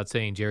she's coming out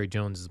saying Jerry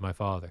Jones is my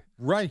father.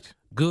 Right.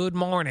 Good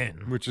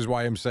morning. Which is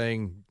why I'm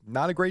saying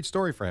not a great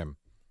story for him.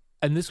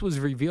 And this was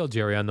revealed,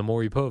 Jerry, on the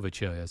Maury Povich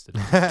show yesterday.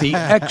 The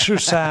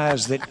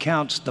exercise that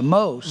counts the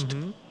most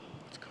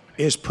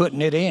is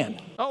putting it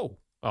in. Oh,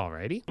 all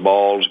righty.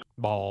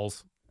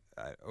 Balls.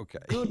 Okay.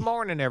 Good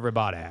morning,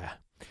 everybody.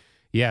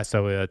 Yeah,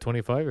 so a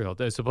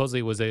 25-year-old.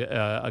 Supposedly it was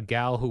a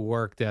gal who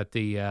worked at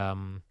the,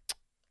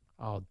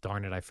 oh,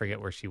 darn it, I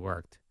forget where she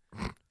worked.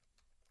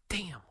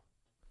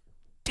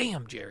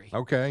 Damn, Jerry.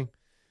 Okay.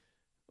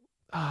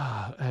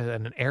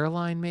 An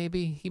airline,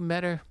 maybe? He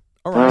met her.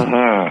 All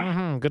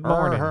right. Good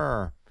morning.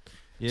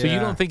 Yeah. So you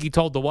don't think he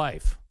told the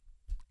wife?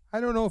 I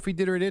don't know if he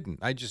did or didn't.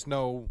 I just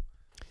know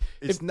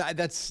it's not.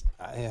 That's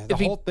the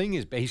whole thing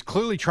is he's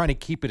clearly trying to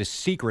keep it a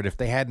secret. If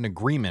they had an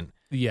agreement,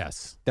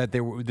 yes, that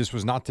this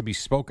was not to be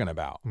spoken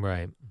about.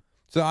 Right.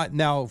 So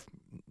now,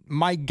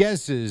 my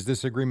guess is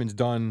this agreement's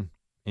done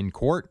in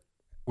court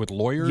with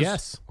lawyers.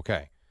 Yes.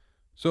 Okay.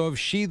 So if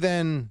she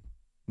then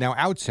now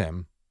outs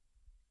him,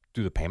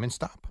 do the payments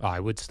stop?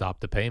 I would stop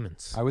the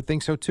payments. I would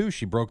think so too.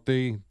 She broke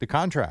the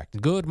contract.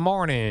 Good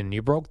morning.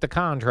 You broke the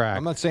contract.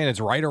 I'm not saying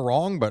it's right or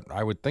wrong, but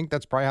I would think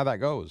that's probably how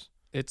that goes.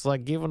 It's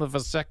like giving a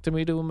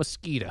vasectomy to a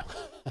mosquito.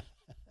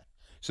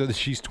 So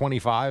she's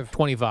 25?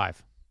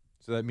 25.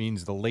 So that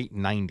means the late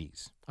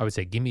 90s. I would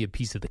say, give me a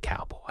piece of the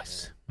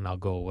Cowboys, and I'll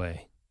go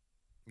away.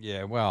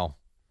 Yeah, well,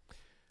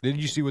 did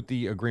you see what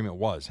the agreement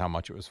was, how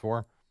much it was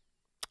for?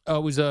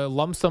 It was a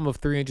lump sum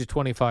of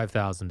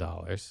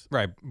 $325,000.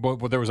 Right, but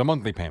there was a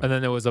monthly payment. And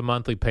then there was a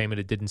monthly payment.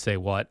 It didn't say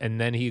what.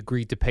 And then he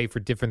agreed to pay for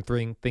different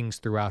things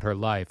throughout her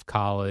life,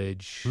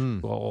 college,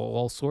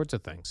 all sorts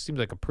of things. Seems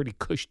like a pretty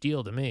cush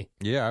deal to me.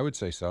 Yeah, I would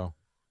say so.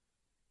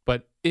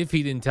 But if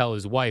he didn't tell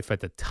his wife at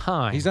the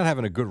time, he's not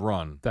having a good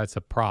run. That's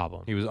a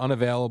problem. He was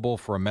unavailable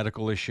for a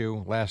medical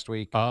issue last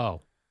week.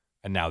 Oh.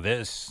 And now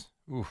this.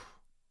 Oof.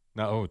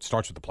 No, it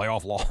starts with the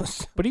playoff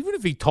loss. But even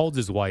if he told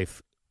his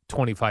wife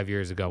 25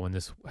 years ago when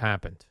this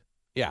happened.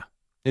 Yeah.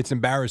 It's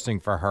embarrassing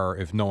for her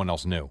if no one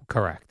else knew.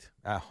 Correct.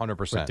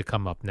 100%. For it to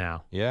come up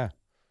now. Yeah.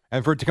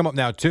 And for it to come up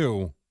now,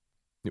 too,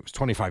 it was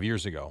 25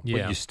 years ago. Yeah.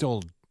 But you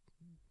still.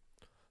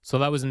 So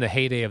that was in the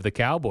heyday of the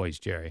Cowboys,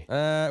 Jerry.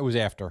 It was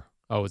after.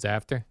 Oh, it was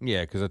after?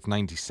 Yeah, because it's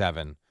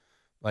 97.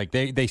 Like,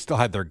 they still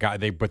had their guy,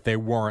 but they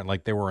weren't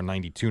like they were in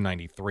 92,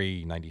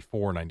 93,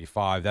 94,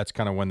 95. That's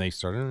kind of when they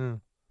started.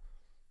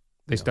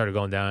 They started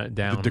going down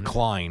the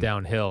decline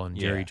downhill, and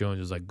Jerry Jones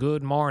was like,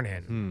 "Good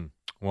morning."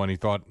 When he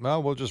thought,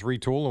 well, we'll just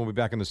retool and we'll be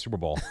back in the Super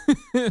Bowl.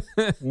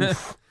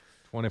 Oof.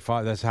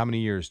 25. That's how many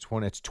years?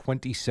 It's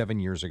 27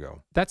 years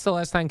ago. That's the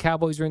last time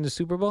Cowboys were in the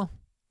Super Bowl?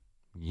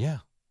 Yeah.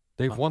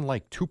 They've won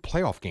like 2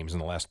 playoff games in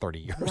the last 30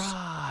 years.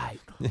 Right.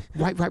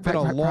 It's been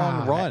a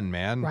long run,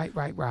 man.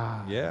 Right.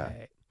 Yeah.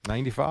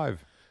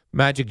 95.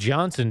 Magic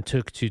Johnson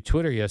took to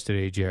Twitter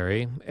yesterday,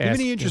 Jerry. Do you have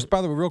any interest,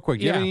 by the way, real quick,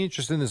 do you have any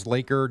interest in this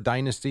Laker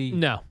dynasty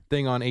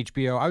thing on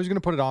HBO? I was going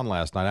to put it on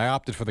last night. I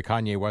opted for the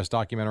Kanye West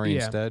documentary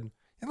instead.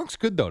 It looks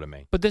good, though, to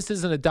me. But this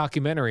isn't a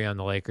documentary on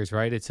the Lakers,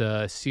 right? It's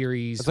a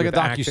series. It's like a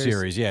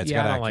docuseries. Yeah, it's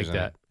got I actors don't like in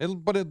that.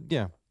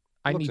 It.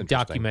 I need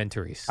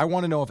documentaries. I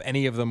want to know if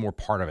any of them were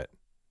part of it.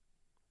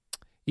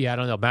 Yeah, I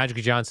don't know. Magic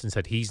Johnson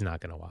said he's not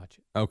going to watch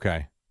it.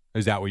 Okay.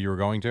 Is that what you were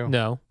going to?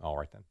 No. All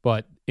right, then.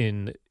 But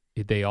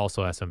they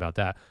also asked him about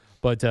that.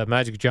 But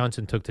Magic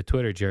Johnson took to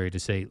Twitter, Jerry, to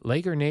say,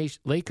 Laker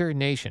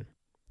Nation,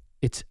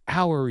 it's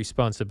our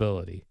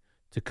responsibility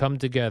to come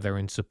together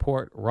and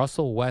support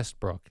Russell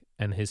Westbrook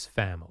and his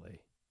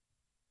family.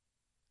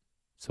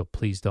 So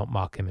please don't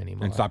mock him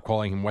anymore. And stop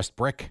calling him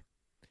Westbrick.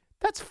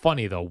 That's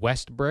funny, though,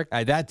 Westbrick.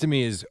 That, to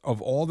me, is, of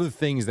all the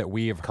things that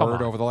we have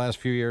heard over the last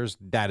few years,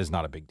 that is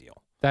not a big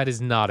deal. That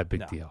is not a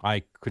big deal.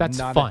 That's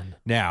fun.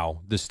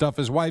 Now, the stuff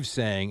his wife's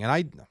saying,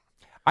 and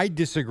I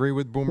disagree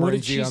with Boomer What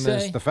and did G she on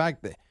this. say? The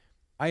fact that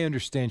I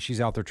understand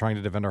she's out there trying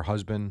to defend her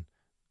husband.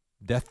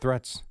 Death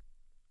threats?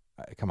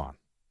 Come on.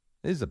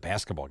 This is a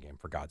basketball game,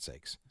 for God's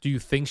sakes. Do you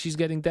think she's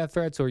getting death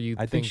threats, or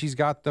I think she's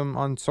got them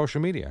on social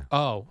media.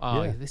 Oh,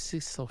 Yeah. This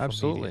is social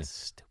Absolutely. media. Is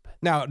stupid.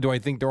 Now, do I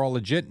think they're all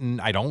legit?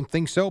 And I don't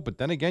think so, but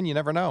then again, you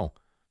never know.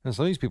 And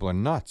some of these people are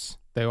nuts.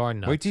 They are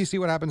nuts. Wait till you see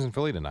what happens in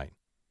Philly tonight.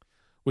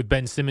 With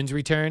Ben Simmons'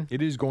 return?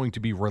 It is going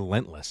to be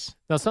relentless.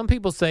 Now, some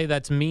people say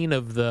that's mean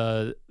of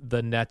the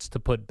Nets to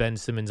put Ben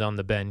Simmons on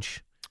the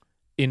bench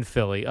in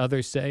Philly.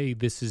 Others say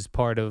this is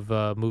part of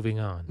moving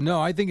on. No,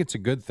 I think it's a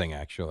good thing,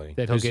 actually.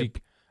 That he'll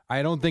 'Cause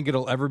I don't think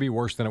it'll ever be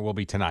worse than it will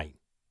be tonight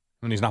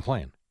when he's not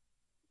playing.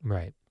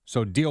 Right.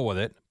 So deal with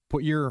it.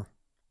 Put your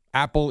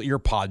Apple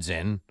earpods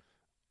in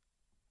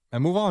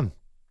and move on.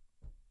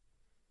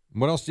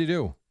 What else do you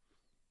do?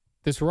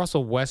 This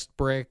Russell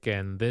Westbrook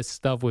and this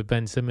stuff with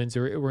Ben Simmons, it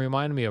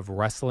reminded me of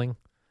wrestling,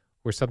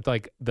 where something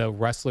like the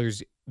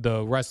wrestlers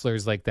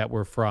like that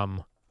were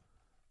from.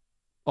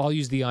 I'll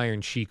use the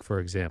Iron Sheik, for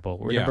example.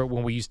 Remember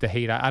when we used to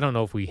hate? I don't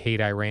know if we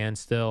hate Iran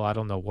still. I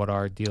don't know what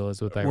our deal is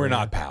with Iran. We're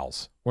not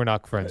pals. We're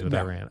not friends with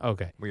No. Iran.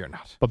 Okay. We are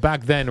not. But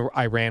back then,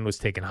 Iran was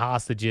taking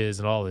hostages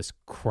and all this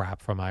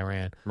crap from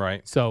Iran.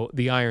 Right. So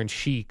the Iron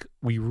Sheik,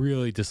 we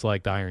really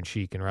disliked Iron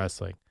Sheik in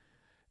wrestling.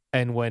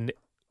 And when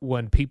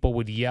when people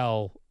would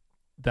yell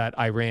that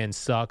Iran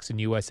sucks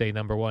and USA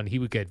 #1, he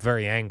would get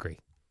very angry.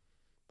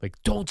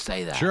 Like, don't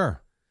say that.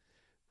 Sure.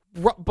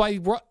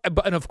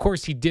 And of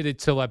course, he did it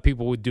so that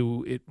people would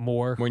do it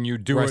more. When you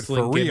do it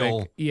for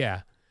real,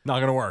 yeah, not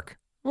going to work.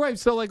 Right.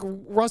 So, like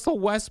Russell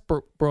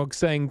Westbrook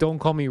saying, "Don't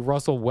call me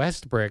Russell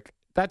Westbrook,"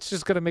 that's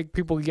just going to make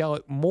people yell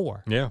it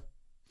more. Yeah.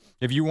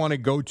 If you want to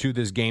go to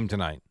this game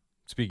tonight,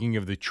 speaking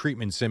of the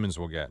treatment Simmons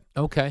will get.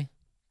 Okay.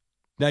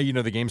 Now, you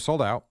know the game's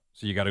sold out,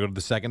 so you got to go to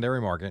the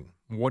secondary market.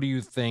 What do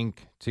you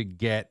think to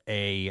get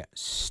a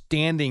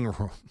standing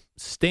room?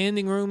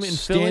 Standing room in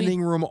Philly?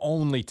 Standing room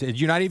only.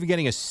 You're not even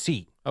getting a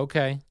seat.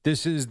 Okay.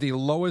 This is the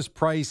lowest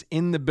price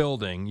in the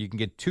building. You can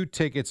get 2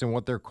 tickets in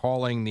what they're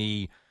calling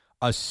the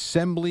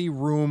assembly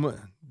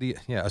room.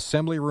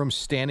 Assembly room,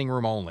 standing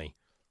room only.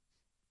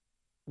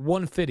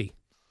 $150.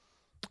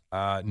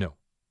 No.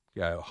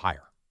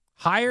 Higher.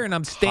 Higher, and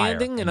I'm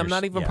standing, Higher, and I'm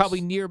not even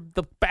probably near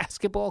the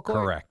basketball court?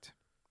 Correct.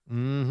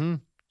 Mm-hmm.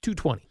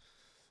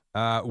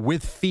 $220.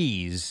 With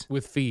fees.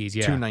 With fees,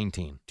 yeah.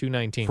 $219.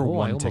 $219. For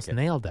one I almost ticket.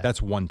 nailed that.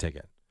 That's 1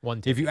 ticket.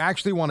 1 ticket. If you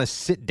actually want to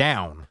sit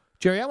down.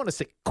 Jerry, I want to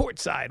sit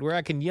courtside where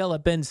I can yell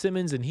at Ben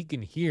Simmons and he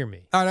can hear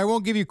me. All right, I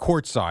won't give you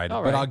courtside,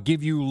 All but right. I'll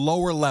give you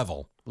lower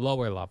level.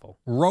 Lower level.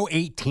 Row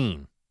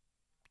 18.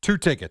 2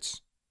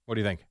 tickets. What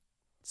do you think?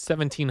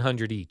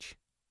 $1,700 each.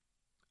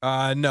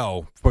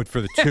 No, but for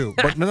the 2.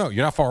 But no,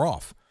 you're not far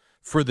off.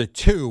 For the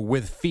 2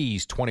 with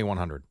fees,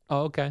 $2,100.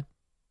 Oh, okay.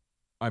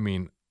 I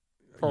mean,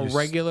 for a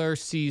regular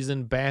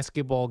season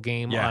basketball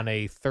game Yeah. on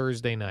a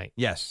Thursday night.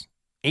 Yes.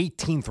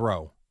 18th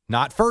row.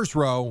 Not first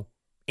row,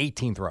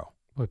 18th row.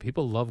 Boy,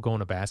 people love going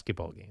to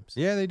basketball games.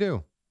 Yeah, they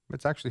do.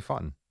 It's actually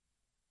fun.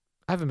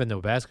 I haven't been to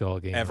a basketball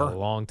game Ever? in a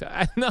long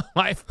time. No,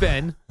 I've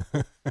been.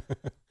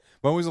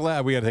 When was the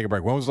last? We got to take a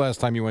break. When was the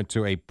last time you went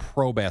to a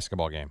pro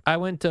basketball game? I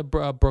went to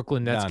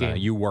Brooklyn Nets game. No,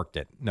 you worked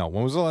it. No,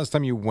 when was the last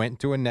time you went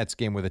to a Nets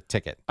game with a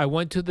ticket? I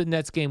went to the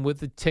Nets game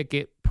with a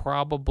ticket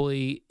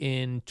probably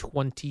in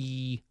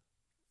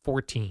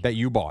 2014. That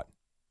you bought?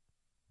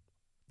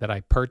 That I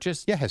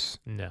purchased? Yes.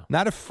 No.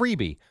 Not a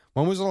freebie.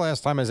 When was the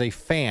last time as a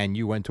fan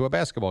you went to a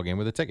basketball game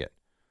with a ticket?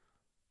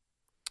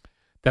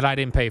 That I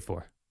didn't pay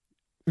for.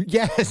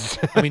 Yes.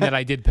 I mean, that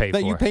I did pay for.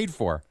 That you paid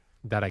for.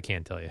 That I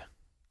can't tell you.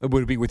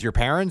 Would it be with your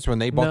parents when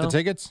they bought the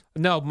tickets?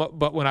 No,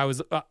 but when I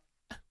was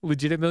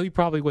legitimately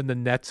probably when the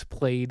Nets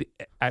played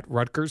at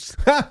Rutgers.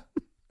 All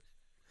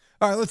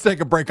right, let's take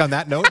a break on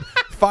that note.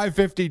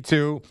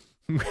 5:52.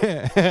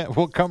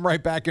 We'll come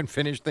right back and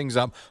finish things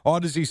up.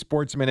 Odyssey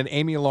Sportsman and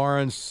Amy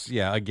Lawrence.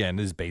 Yeah, again,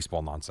 this is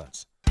baseball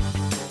nonsense.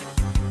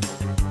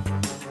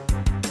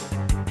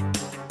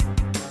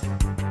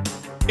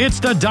 It's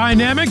the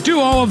dynamic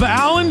duo of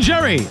Al and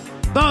Jerry,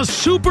 the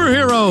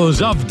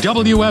superheroes of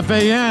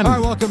WFAN. All right,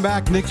 welcome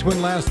back. Knicks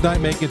win last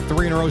night, make it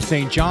 3 in a row.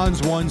 St.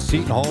 John's won.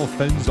 Seton Hall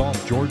fends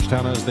off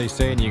Georgetown, as they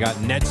say. And you got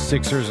Nets,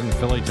 Sixers, and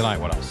Philly tonight.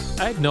 What else?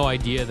 I had no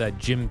idea that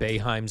Jim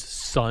Boeheim's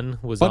son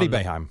was Buddy on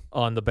Boeheim.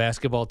 On the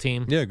basketball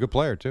team. Yeah, good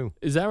player, too.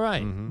 Is that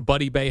right? Mm-hmm.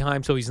 Buddy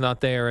Boeheim, so he's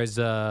not there as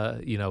a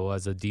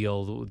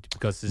deal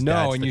because his dad's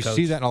No, and the you coach?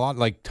 see that in a lot.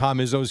 Like Tom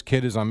Izzo's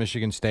kid is on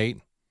Michigan State.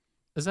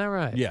 Is that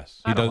right? Yes.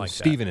 I He don't does. like that.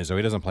 Steven Izzo.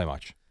 He doesn't play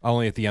much.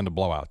 Only at the end of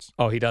blowouts.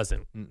 Oh, he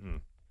doesn't.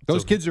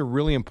 Those kids are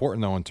really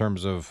important, though, in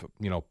terms of,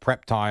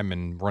 prep time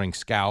and running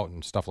scout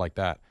and stuff like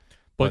that.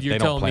 But you're they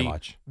don't telling play me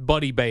much.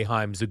 Buddy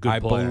Boeheim's a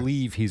good player. I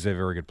believe he's a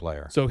very good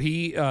player. So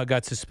he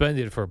got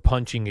suspended for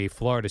punching a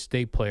Florida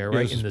State player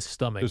right in the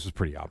stomach. This is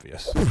pretty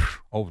obvious.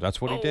 Oh,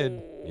 that's what he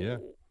did. Yeah.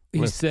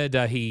 He said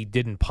he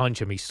didn't punch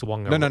him. He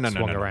swung No,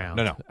 around.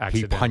 No.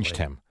 He punched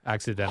him.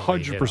 Accidentally.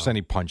 100%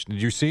 he punched.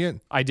 Did you see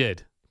it? I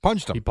did.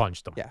 Punched him. He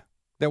punched him. Yeah.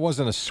 There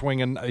wasn't a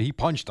swing, and he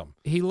punched him.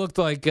 He looked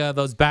like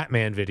those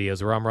Batman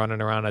videos where I'm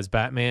running around as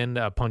Batman,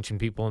 punching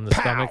people in the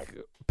stomach.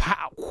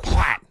 Pow!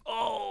 Pow!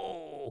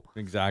 Oh!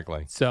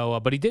 Exactly. So,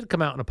 but he did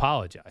come out and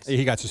apologize.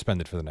 He got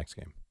suspended for the next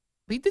game.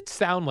 He did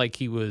sound like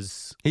he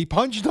was. He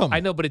punched him. I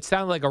know, but it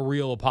sounded like a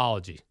real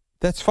apology.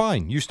 That's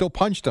fine. You still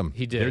punched him.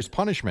 He did. There's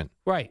punishment.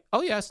 Right.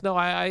 Oh, yes. No,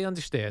 I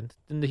understand.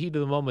 In the heat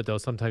of the moment, though,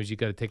 sometimes you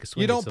got to take a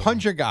swing. You don't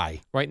punch a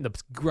guy. Right in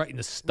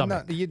the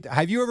stomach. No,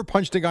 have you ever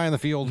punched a guy in the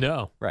field?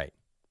 No. Right.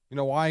 You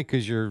know why?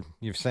 Because you're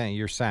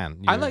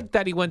sane. I like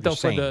that he went though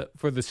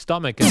for the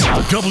stomach.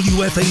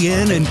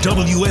 WFAN and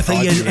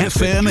WFAN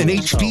FM and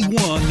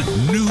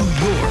HD1 New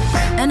York.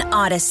 An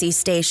Odyssey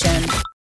station.